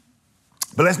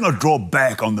 But let's not draw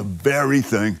back on the very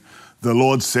thing the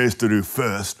Lord says to do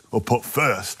first or put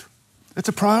first. It's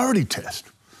a priority test.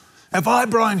 If I,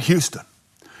 Brian Houston,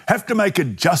 have to make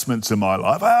adjustments in my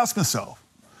life, I ask myself,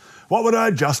 what would I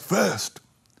adjust first?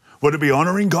 Would it be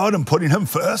honouring God and putting him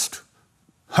first?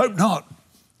 Hope not.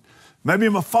 Maybe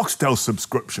I'm a Foxtel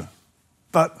subscription,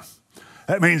 but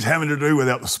that means having to do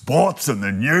without the sports and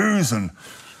the news and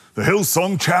the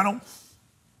Hillsong channel.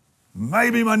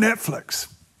 Maybe my Netflix.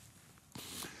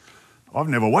 I've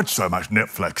never watched so much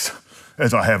Netflix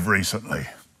as I have recently.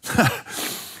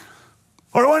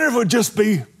 Or I wonder if it would just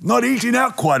be not eating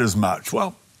out quite as much.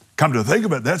 Well, come to think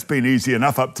of it, that's been easy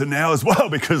enough up to now as well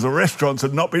because the restaurants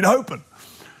have not been open.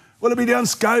 Will it be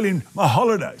downscaling my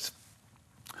holidays?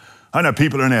 I know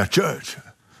people in our church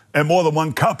and more than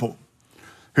one couple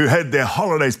who had their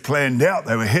holidays planned out.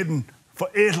 They were heading for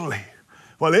Italy.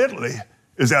 Well, Italy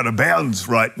is out of bounds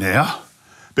right now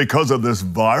because of this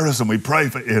virus, and we pray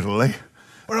for Italy.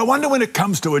 But I wonder when it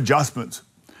comes to adjustments,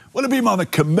 will it be my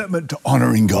commitment to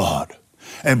honouring God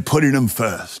and putting him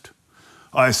first?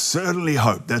 I certainly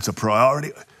hope that's a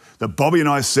priority that Bobby and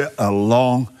I set a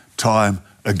long time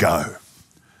ago.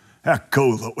 How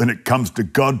cool that when it comes to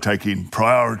God taking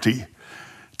priority,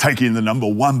 taking the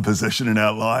number one position in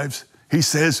our lives, he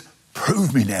says,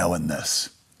 prove me now in this.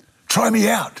 Try me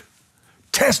out.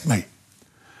 Test me.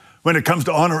 When it comes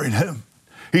to honouring him,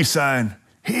 he's saying,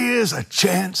 here's a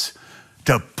chance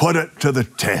to put it to the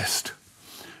test.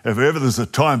 If ever there's a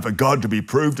time for God to be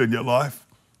proved in your life,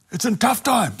 it's in tough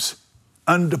times,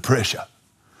 under pressure.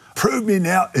 Prove me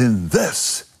now in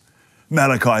this,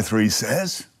 Malachi 3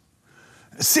 says.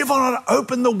 See if I'll not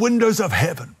open the windows of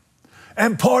heaven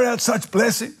and pour out such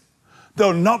blessing,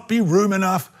 there'll not be room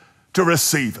enough to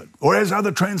receive it. Or as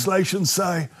other translations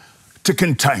say, to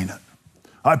contain it.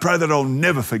 I pray that I'll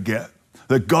never forget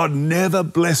that God never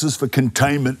blesses for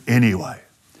containment anyway.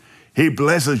 He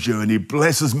blesses you and he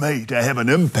blesses me to have an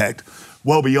impact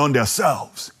well beyond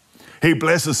ourselves. He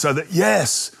blesses so that,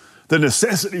 yes, the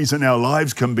necessities in our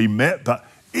lives can be met, but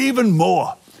even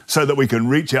more so that we can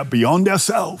reach out beyond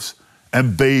ourselves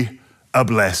and be a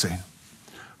blessing.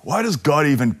 Why does God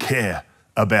even care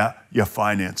about your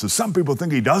finances? Some people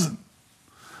think he doesn't.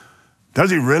 Does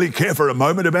he really care for a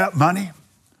moment about money?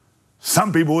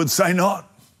 Some people would say not.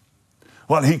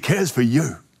 Well, he cares for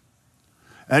you.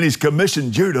 And he's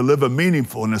commissioned you to live a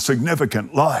meaningful and a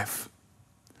significant life.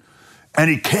 And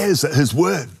he cares that his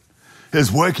word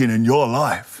is working in your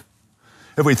life.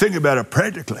 If we think about it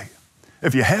practically,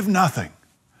 if you have nothing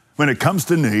when it comes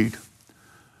to need,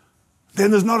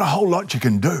 then there's not a whole lot you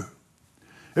can do.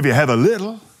 If you have a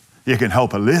little, you can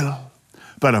help a little.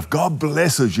 But if God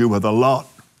blesses you with a lot,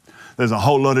 there's a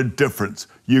whole lot of difference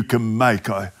you can make.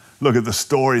 I look at the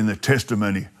story and the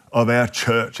testimony of our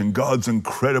church and God's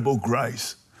incredible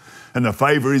grace and the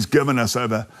favor he's given us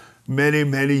over many,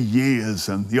 many years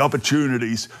and the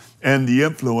opportunities and the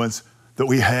influence that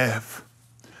we have.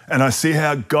 And I see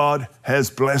how God has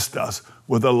blessed us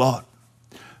with a lot,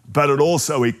 but it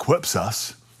also equips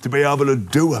us to be able to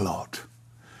do a lot,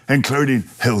 including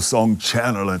Hillsong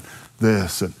Channel and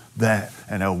this and that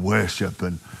and our worship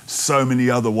and so many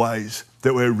other ways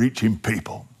that we're reaching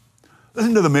people.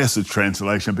 Listen to the Message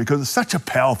translation because it's such a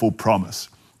powerful promise.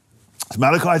 It's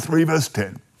Malachi 3 verse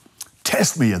 10.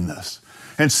 Test me in this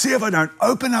and see if I don't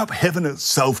open up heaven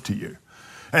itself to you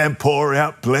and pour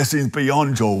out blessings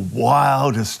beyond your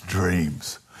wildest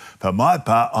dreams. For my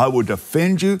part, I will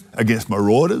defend you against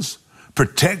marauders,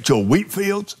 protect your wheat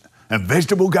fields and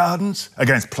vegetable gardens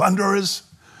against plunderers.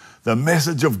 The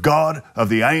message of God of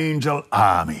the angel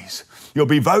armies. You'll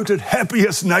be voted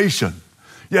happiest nation.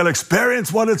 You'll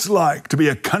experience what it's like to be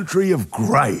a country of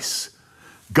grace.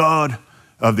 God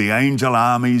of the angel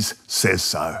armies says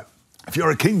so. If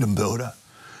you're a kingdom builder,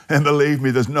 and believe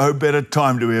me, there's no better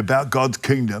time to be about God's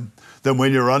kingdom than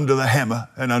when you're under the hammer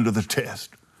and under the test.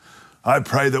 I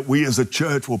pray that we as a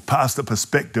church will pass the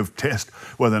perspective test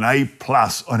with an A+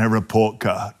 on our report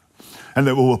card, and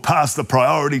that we will pass the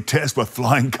priority test with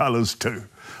flying colours too.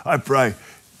 I pray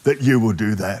that you will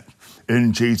do that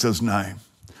in Jesus' name.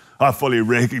 I fully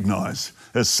recognise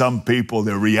that some people,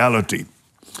 their reality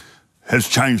has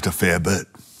changed a fair bit,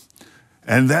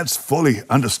 and that's fully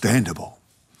understandable.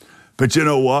 But you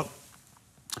know what?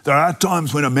 There are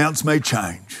times when amounts may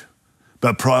change,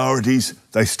 but priorities,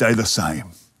 they stay the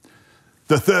same.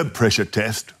 The third pressure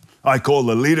test I call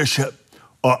the leadership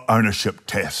or ownership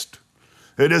test.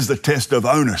 It is the test of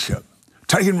ownership,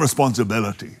 taking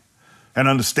responsibility and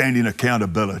understanding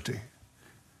accountability.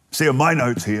 See, in my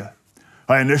notes here,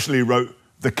 I initially wrote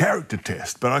the character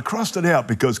test, but I crossed it out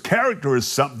because character is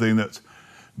something that's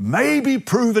maybe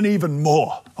proven even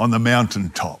more on the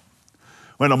mountaintop.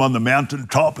 When I'm on the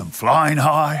mountaintop and flying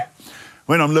high,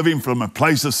 when I'm living from a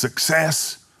place of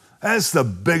success, that's the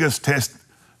biggest test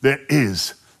there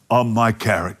is on my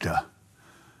character.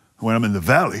 When I'm in the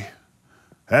valley,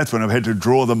 that's when I've had to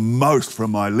draw the most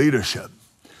from my leadership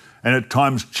and at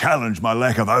times challenge my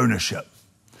lack of ownership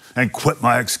and quit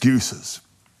my excuses.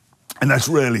 And that's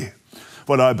really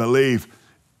what I believe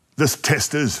this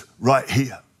test is right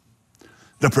here,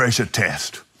 the pressure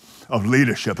test of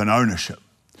leadership and ownership.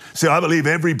 See, I believe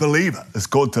every believer is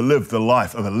called to live the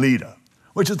life of a leader,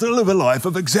 which is to live a life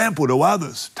of example to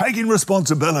others, taking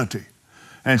responsibility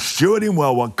and stewarding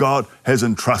well what God has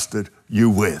entrusted you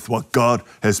with, what God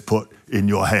has put in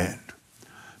your hand.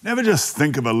 Never just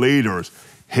think of a leader as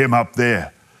him up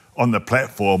there on the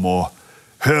platform or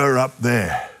her up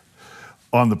there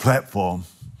on the platform.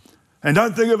 And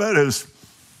don't think of it as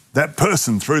that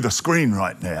person through the screen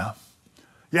right now.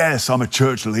 Yes, I'm a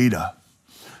church leader,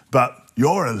 but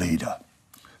you're a leader.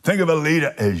 Think of a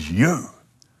leader as you,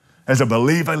 as a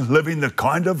believer living the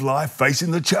kind of life,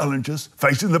 facing the challenges,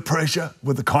 facing the pressure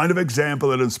with the kind of example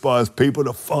that inspires people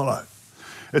to follow.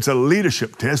 It's a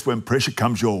leadership test when pressure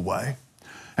comes your way.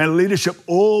 And leadership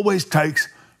always takes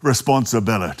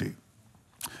responsibility.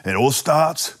 It all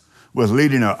starts with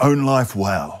leading our own life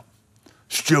well,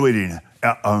 stewarding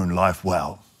our own life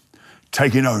well,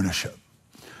 taking ownership.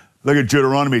 Look at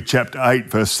Deuteronomy chapter 8,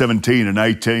 verse 17 and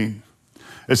 18.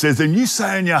 It says, "Then you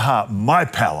say in your heart, my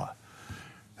power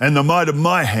and the might of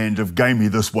my hand have gained me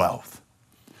this wealth."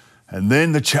 And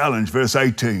then the challenge, verse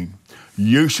 18,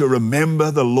 "You shall remember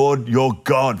the Lord your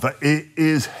God, for it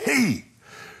is He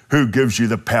who gives you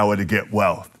the power to get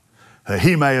wealth, that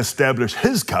He may establish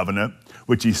His covenant,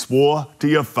 which He swore to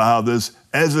your fathers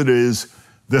as it is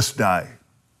this day."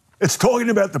 It's talking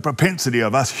about the propensity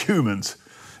of us humans,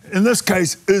 in this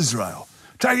case Israel,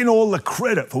 taking all the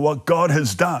credit for what God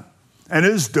has done and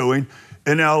is doing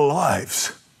in our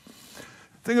lives.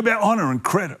 Think about honor and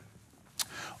credit.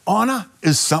 Honor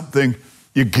is something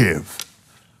you give.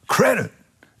 Credit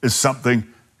is something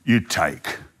you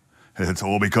take. It's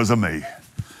all because of me.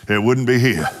 It wouldn't be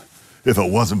here if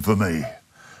it wasn't for me.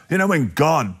 You know, when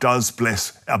God does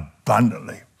bless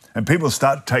abundantly and people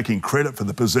start taking credit for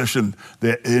the position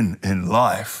they're in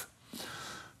life,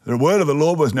 the word of the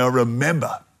Lord was, now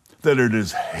remember that it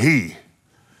is He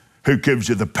who gives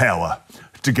you the power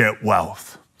to get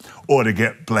wealth or to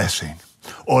get blessing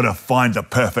or to find the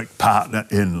perfect partner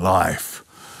in life.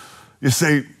 You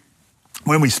see,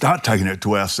 when we start taking it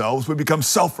to ourselves, we become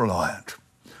self-reliant.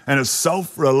 And it's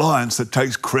self-reliance that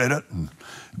takes credit. And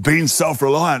being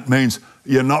self-reliant means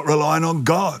you're not relying on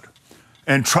God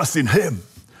and trusting Him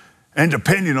and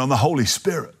depending on the Holy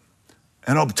Spirit.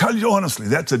 And I'll tell you honestly,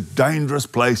 that's a dangerous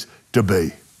place to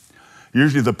be.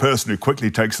 Usually the person who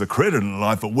quickly takes the credit in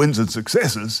life for wins and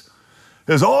successes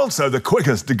is also the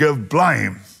quickest to give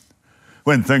blame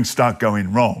when things start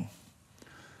going wrong.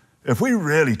 If we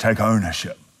really take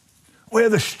ownership, we're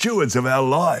the stewards of our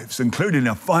lives, including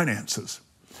our finances.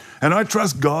 And I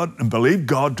trust God and believe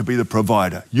God to be the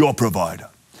provider, your provider.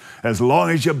 As long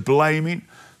as you're blaming,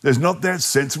 there's not that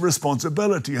sense of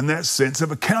responsibility and that sense of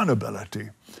accountability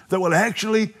that will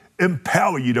actually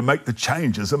empower you to make the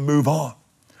changes and move on.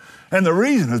 And the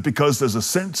reason is because there's a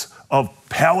sense of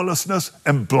powerlessness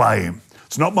and blame.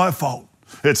 It's not my fault.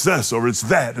 It's this or it's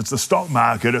that. It's the stock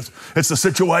market. It's the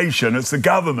situation. It's the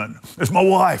government. It's my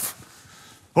wife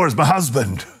or it's my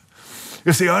husband.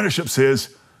 You see, ownership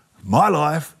says, my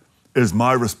life is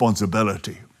my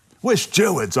responsibility. We're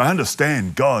stewards. I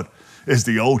understand God is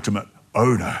the ultimate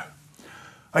owner.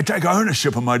 I take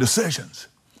ownership of my decisions.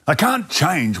 I can't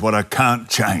change what I can't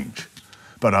change,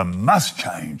 but I must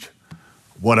change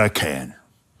what I can.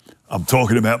 I'm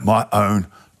talking about my own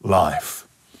life.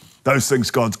 Those things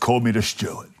God's called me to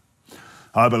steward.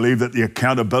 I believe that the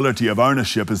accountability of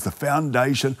ownership is the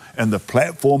foundation and the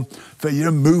platform for you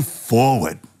to move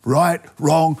forward, right,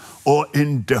 wrong, or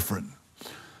indifferent.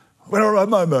 When I ride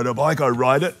my motorbike, I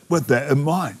ride it with that in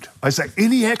mind. I say,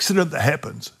 any accident that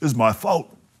happens is my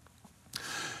fault.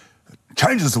 It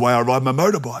changes the way I ride my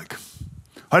motorbike.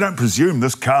 I don't presume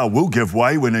this car will give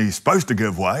way when he's supposed to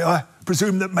give way. I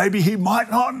presume that maybe he might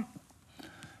not.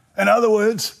 In other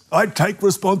words, I take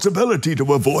responsibility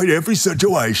to avoid every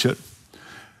situation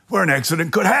where an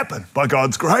accident could happen. By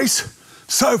God's grace,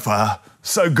 so far,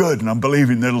 so good, and I'm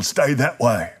believing that it'll stay that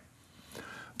way.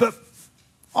 But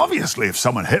obviously, if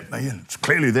someone hit me and it's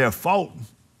clearly their fault,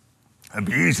 it'd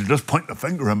be easy to just point the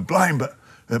finger and blame, but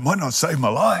it might not save my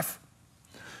life.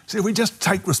 See, if we just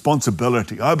take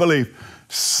responsibility, I believe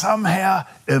somehow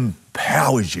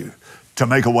empowers you to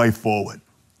make a way forward.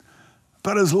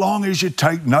 But as long as you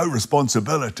take no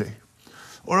responsibility,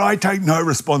 or I take no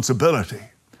responsibility,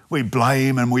 we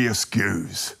blame and we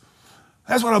excuse.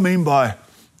 That's what I mean by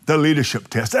the leadership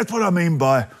test. That's what I mean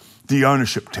by the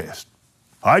ownership test.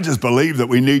 I just believe that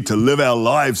we need to live our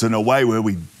lives in a way where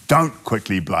we don't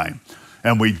quickly blame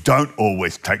and we don't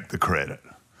always take the credit.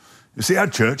 You see, our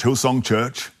church, Hillsong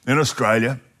Church in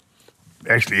Australia,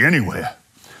 actually anywhere,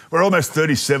 we're almost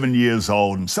 37 years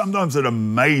old, and sometimes it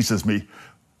amazes me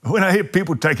when I hear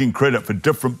people taking credit for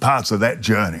different parts of that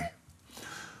journey.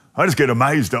 I just get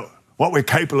amazed at what we're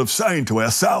capable of saying to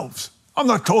ourselves. I'm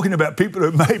not talking about people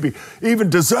who maybe even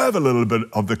deserve a little bit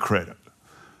of the credit.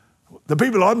 The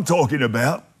people I'm talking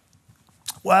about,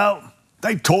 well,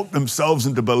 they talk themselves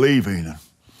into believing. And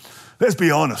let's be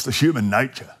honest, it's human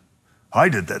nature. I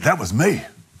did that. That was me.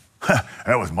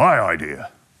 That was my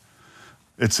idea,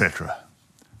 etc.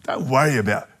 Don't worry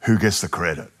about who gets the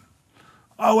credit.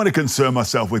 I want to concern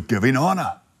myself with giving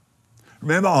honour.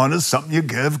 Remember, honour is something you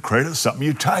give, credit is something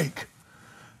you take.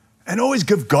 And always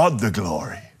give God the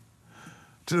glory.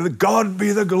 To God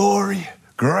be the glory,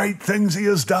 great things he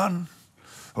has done.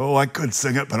 Oh, I could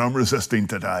sing it, but I'm resisting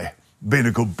today. Being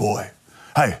a good boy.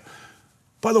 Hey,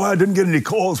 by the way, I didn't get any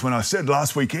calls when I said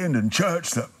last weekend in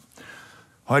church that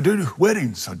I do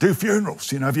weddings, I do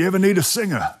funerals. You know, if you ever need a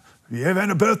singer, if you ever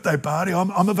had a birthday party,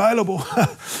 I'm available.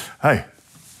 Hey,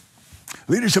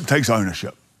 leadership takes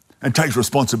ownership and takes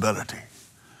responsibility.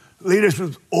 Leadership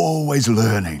is always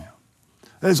learning.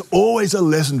 There's always a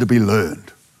lesson to be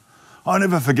learned. I'll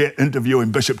never forget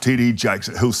interviewing Bishop T.D. Jakes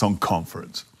at Hillsong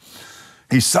Conference.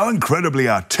 He's so incredibly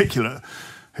articulate.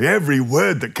 Every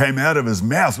word that came out of his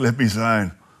mouth left me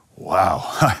saying, wow.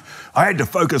 I had to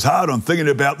focus hard on thinking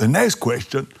about the next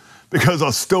question because I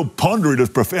was still pondering his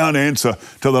profound answer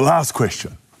to the last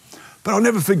question. But I'll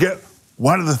never forget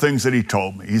one of the things that he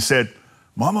told me. He said,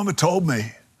 my mama told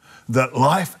me that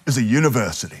life is a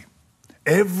university.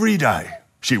 Every day,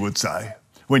 she would say,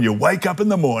 when you wake up in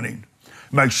the morning,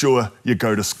 make sure you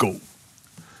go to school.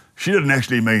 She didn't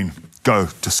actually mean go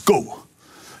to school.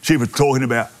 She was talking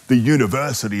about the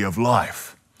university of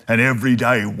life. And every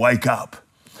day, wake up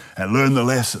and learn the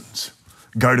lessons,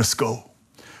 go to school.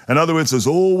 In other words, there's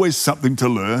always something to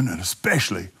learn, and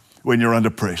especially when you're under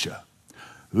pressure.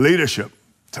 Leadership,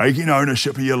 taking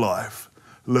ownership of your life,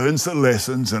 learns the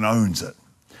lessons and owns it.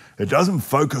 It doesn't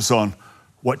focus on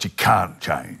what you can't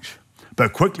change,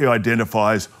 but quickly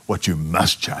identifies what you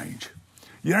must change.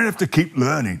 You don't have to keep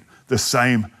learning the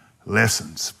same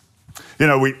lessons. You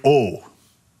know, we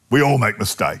all make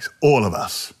mistakes, all of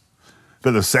us.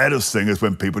 But the saddest thing is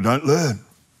when people don't learn.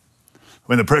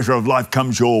 When the pressure of life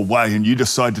comes your way and you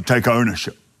decide to take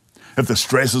ownership. If the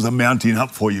stresses are mounting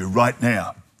up for you right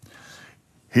now,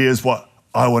 here's what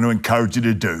I want to encourage you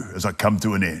to do as I come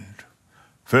to an end.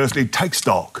 Firstly, take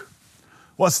stock.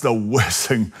 What's the worst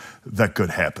thing that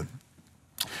could happen?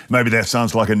 Maybe that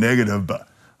sounds like a negative, but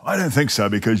I don't think so,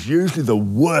 because usually the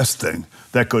worst thing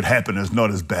that could happen is not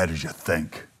as bad as you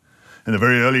think. In the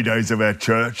very early days of our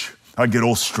church, I'd get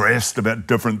all stressed about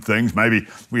different things. Maybe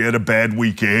we had a bad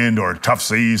weekend or a tough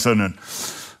season, and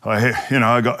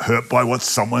I got hurt by what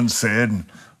someone said, and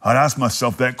I'd ask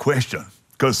myself that question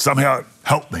because somehow it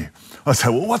helped me. I'd say,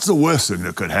 well, what's the worst thing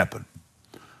that could happen?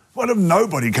 What if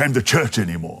nobody came to church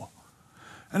anymore?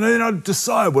 And then I'd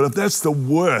decide, well, if that's the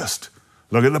worst,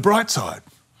 look at the bright side.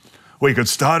 We could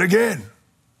start again.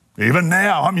 Even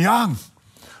now, I'm young.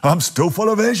 I'm still full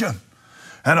of vision.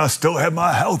 And I still have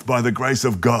my health by the grace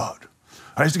of God.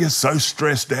 I used to get so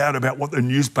stressed out about what the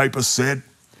newspaper said.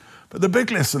 But the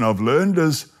big lesson I've learned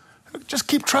is just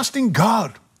keep trusting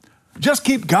God. Just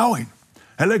keep going.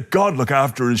 And let God look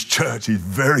after his church. He's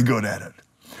very good at it.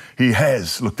 He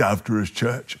has looked after his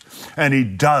church. And he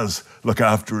does look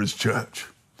after his church.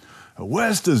 The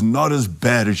worst is not as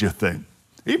bad as you think.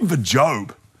 Even for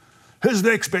Job, his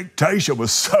expectation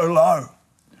was so low.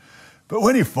 But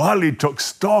when he finally took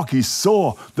stock, he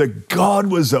saw that God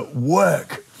was at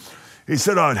work. He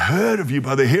said, I'd heard of you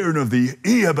by the hearing of the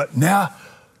ear, but now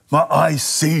my eye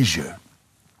sees you.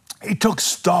 He took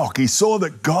stock. He saw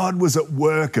that God was at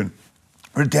work and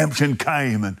redemption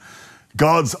came and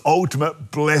God's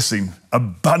ultimate blessing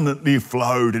abundantly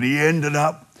flowed, and he ended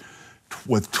up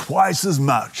with twice as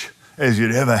much as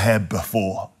you'd ever had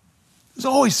before. There's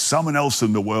always someone else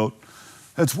in the world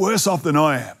that's worse off than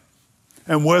I am.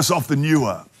 and worse off than you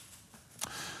are.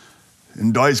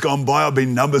 In days gone by, I've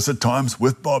been numbers of times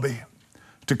with Bobby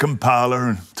to Kampala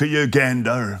and to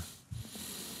Uganda.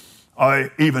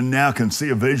 I even now can see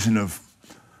a vision of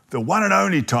the one and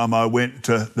only time I went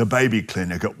to the baby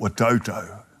clinic at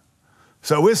Watoto.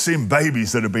 So we're seeing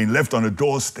babies that have been left on a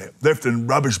doorstep, left in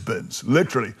rubbish bins,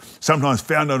 literally, sometimes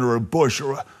found under a bush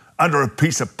or under a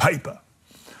piece of paper.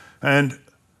 And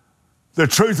the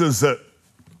truth is that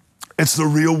it's the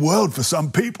real world for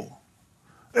some people.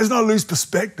 There's no lose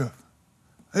perspective.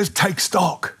 Let's take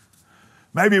stock.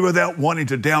 Maybe without wanting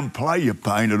to downplay your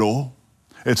pain at all,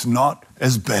 it's not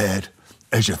as bad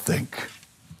as you think.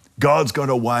 God's got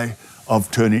a way of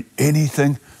turning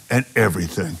anything and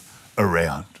everything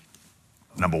around.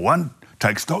 Number one,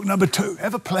 take stock. Number two,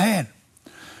 have a plan.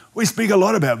 We speak a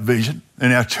lot about vision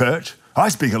in our church. I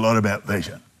speak a lot about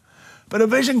vision. But a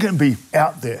vision can be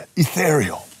out there,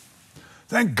 ethereal.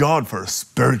 Thank God for a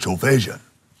spiritual vision.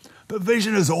 But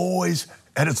vision is always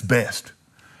at its best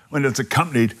when it's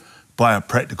accompanied by a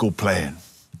practical plan.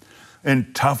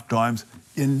 In tough times,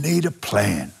 you need a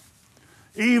plan.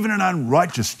 Even an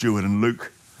unrighteous steward in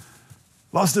Luke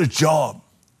lost his job.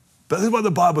 But this is what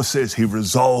the Bible says. He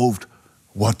resolved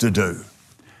what to do.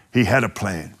 He had a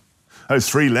plan. Those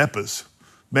 3 lepers,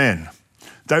 man,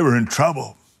 they were in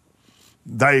trouble.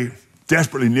 They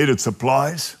desperately needed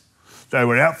supplies. They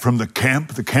were out from the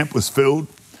camp. The camp was filled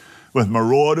with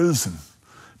marauders and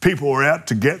people were out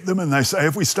to get them, and they say,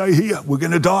 if we stay here, we're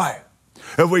going to die.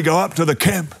 If we go up to the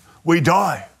camp, we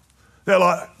die. They're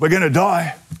like, we're going to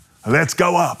die. Let's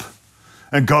go up.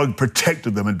 And God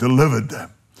protected them and delivered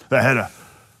them. They had a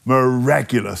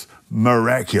miraculous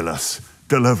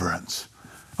deliverance.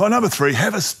 Well, number 3,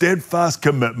 have a steadfast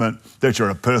commitment that you're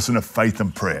a person of faith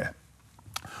and prayer.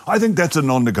 I think that's a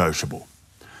non-negotiable.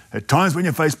 At times when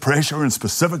you face pressure, and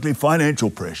specifically financial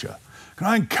pressure, can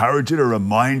I encourage you to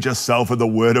remind yourself of the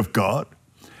Word of God?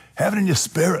 Have it in your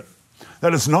spirit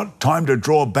that it's not time to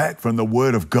draw back from the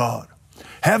Word of God.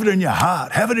 Have it in your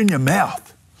heart. Have it in your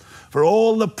mouth. For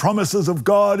all the promises of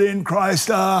God in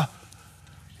Christ are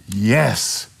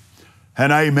yes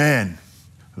and amen.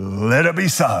 Let it be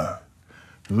so.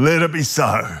 Let it be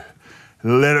so.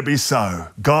 Let it be so.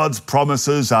 God's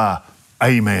promises are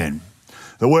amen.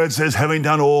 The Word says, having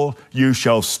done all, you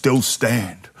shall still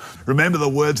stand. Remember the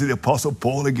words of the Apostle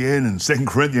Paul again in 2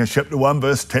 Corinthians chapter 1,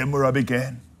 verse 10, where I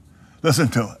began? Listen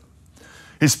to it.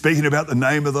 He's speaking about the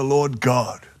name of the Lord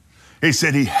God. He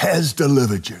said he has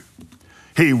delivered you.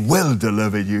 He will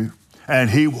deliver you, and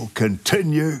he will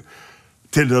continue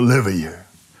to deliver you.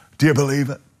 Do you believe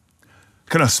it?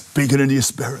 Can I speak it into your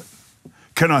spirit?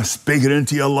 Can I speak it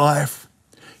into your life?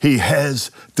 He has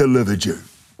delivered you.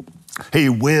 He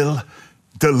will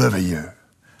deliver you,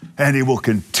 and he will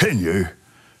continue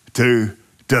to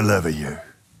deliver you.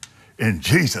 In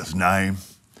Jesus' name,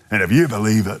 and if you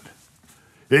believe it,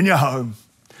 in your home,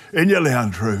 in your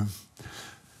lounge room,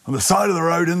 on the side of the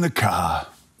road, in the car,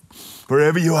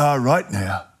 wherever you are right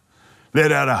now,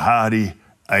 let out a hearty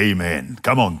amen.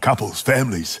 Come on, couples,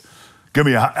 families, give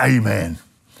me an amen.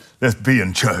 Let's be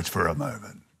in church for a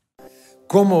moment.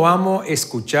 ¿Cómo amo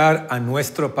escuchar a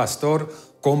nuestro pastor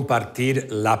compartir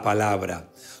la palabra?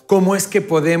 ¿Cómo es que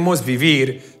podemos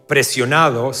vivir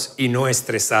presionados y no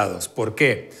estresados? ¿Por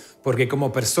qué? Porque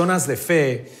como personas de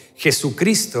fe,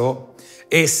 Jesucristo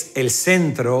es el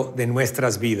centro de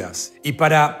nuestras vidas. Y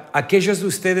para aquellos de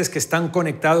ustedes que están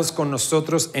conectados con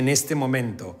nosotros en este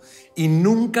momento y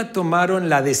nunca tomaron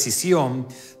la decisión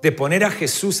de poner a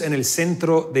Jesús en el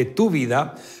centro de tu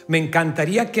vida, me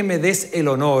encantaría que me des el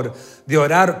honor de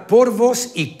orar por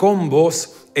vos y con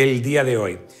vos el día de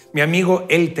hoy. Mi amigo,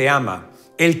 Él te ama.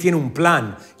 Él tiene un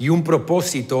plan y un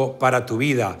propósito para tu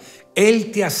vida.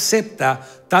 Él te acepta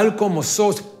tal como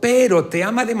sos, pero te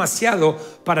ama demasiado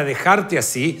para dejarte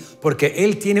así, porque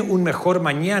Él tiene un mejor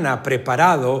mañana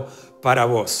preparado para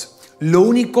vos. Lo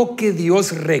único que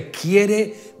Dios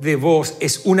requiere de vos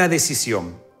es una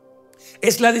decisión.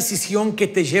 Es la decisión que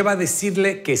te lleva a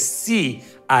decirle que sí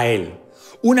a Él.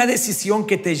 Una decisión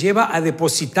que te lleva a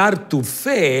depositar tu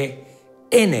fe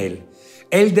en Él.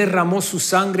 Él derramó su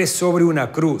sangre sobre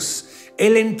una cruz.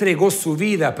 Él entregó su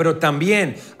vida, pero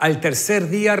también al tercer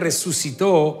día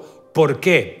resucitó. ¿Por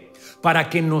qué? Para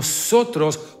que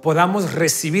nosotros podamos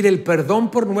recibir el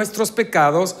perdón por nuestros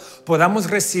pecados, podamos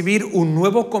recibir un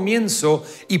nuevo comienzo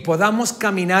y podamos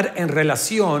caminar en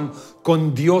relación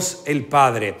con Dios el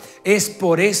Padre. Es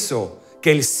por eso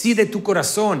que el sí de tu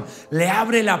corazón le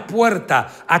abre la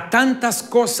puerta a tantas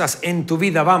cosas en tu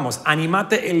vida. Vamos,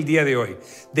 anímate el día de hoy.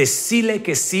 Decile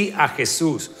que sí a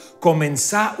Jesús.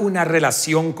 Comenzá una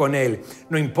relación con Él.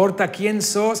 No importa quién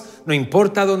sos, no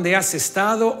importa dónde has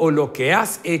estado o lo que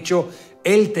has hecho,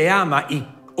 Él te ama y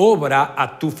obra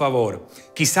a tu favor.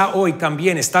 Quizá hoy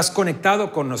también estás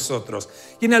conectado con nosotros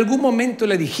y en algún momento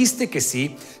le dijiste que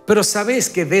sí, pero sabes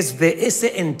que desde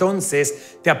ese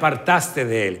entonces te apartaste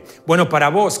de Él. Bueno, para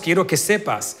vos quiero que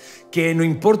sepas que no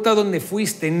importa dónde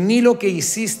fuiste ni lo que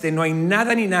hiciste, no hay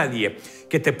nada ni nadie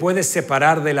que te puede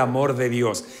separar del amor de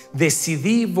Dios.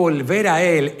 Decidí volver a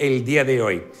Él el día de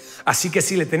hoy. Así que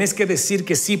si le tenés que decir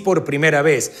que sí por primera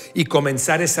vez y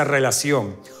comenzar esa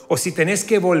relación, o si tenés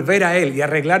que volver a Él y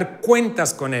arreglar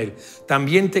cuentas con Él,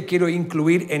 también te quiero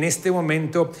incluir en este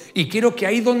momento y quiero que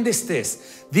ahí donde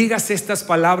estés, digas estas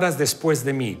palabras después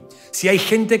de mí. Si hay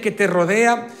gente que te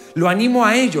rodea, lo animo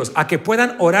a ellos a que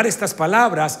puedan orar estas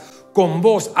palabras con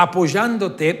vos,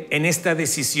 apoyándote en esta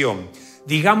decisión.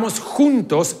 Digamos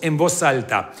juntos en voz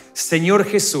alta: Señor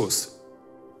Jesús,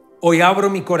 hoy abro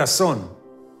mi corazón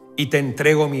y te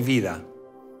entrego mi vida.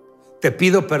 Te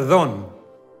pido perdón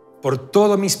por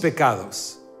todos mis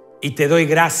pecados y te doy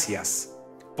gracias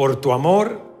por tu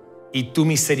amor y tu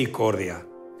misericordia.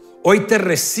 Hoy te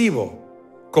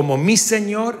recibo como mi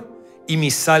Señor y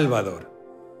mi Salvador.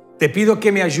 Te pido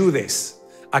que me ayudes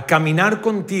a caminar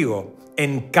contigo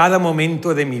en cada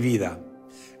momento de mi vida.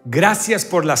 Gracias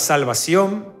por la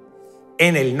salvación.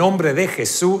 En el nombre de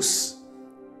Jesús.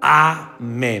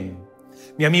 Amén.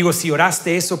 Mi amigo, si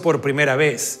oraste eso por primera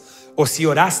vez, o si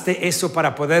oraste eso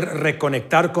para poder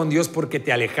reconectar con Dios porque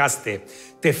te alejaste,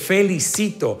 te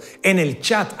felicito. En el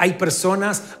chat hay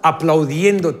personas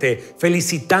aplaudiéndote,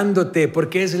 felicitándote,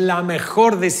 porque es la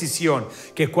mejor decisión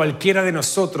que cualquiera de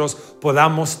nosotros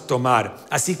podamos tomar.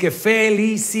 Así que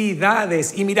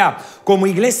felicidades. Y mira, como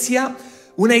iglesia,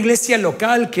 una iglesia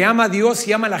local que ama a Dios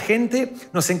y ama a la gente,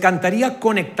 nos encantaría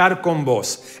conectar con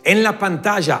vos. En la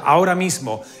pantalla ahora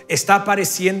mismo está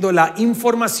apareciendo la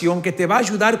información que te va a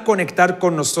ayudar a conectar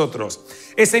con nosotros.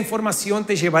 Esa información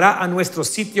te llevará a nuestro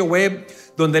sitio web,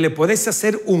 donde le podés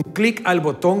hacer un clic al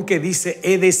botón que dice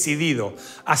He decidido.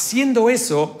 Haciendo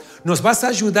eso, nos vas a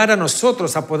ayudar a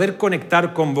nosotros a poder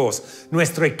conectar con vos.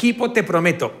 Nuestro equipo, te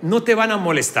prometo, no te van a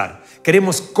molestar.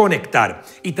 Queremos conectar.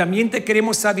 Y también te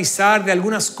queremos avisar de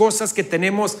algunas cosas que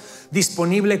tenemos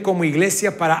disponible como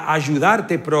iglesia para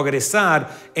ayudarte a progresar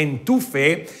en tu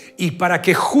fe y para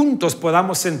que juntos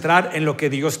podamos entrar en lo que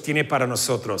Dios tiene para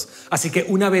nosotros. Así que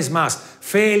una vez más,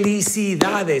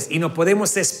 felicidades, y no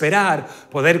podemos esperar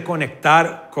poder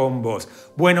conectar con vos.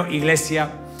 Bueno,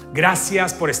 iglesia,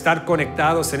 gracias por estar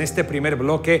conectados en este primer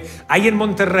bloque. Ahí en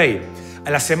Monterrey,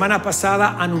 la semana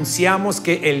pasada anunciamos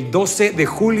que el 12 de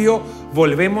julio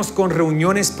volvemos con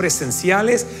reuniones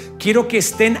presenciales. Quiero que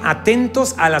estén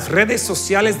atentos a las redes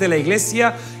sociales de la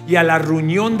iglesia y a la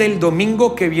reunión del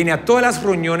domingo que viene, a todas las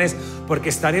reuniones, porque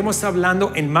estaremos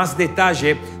hablando en más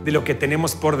detalle de lo que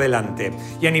tenemos por delante.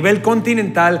 Y a nivel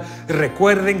continental,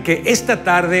 recuerden que esta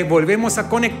tarde volvemos a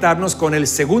conectarnos con el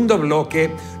segundo bloque.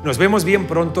 Nos vemos bien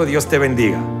pronto. Dios te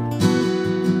bendiga.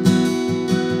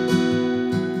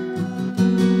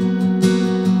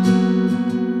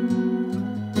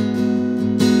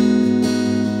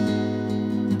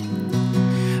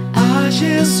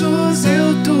 Jesus,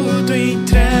 eu tudo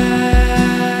entrego.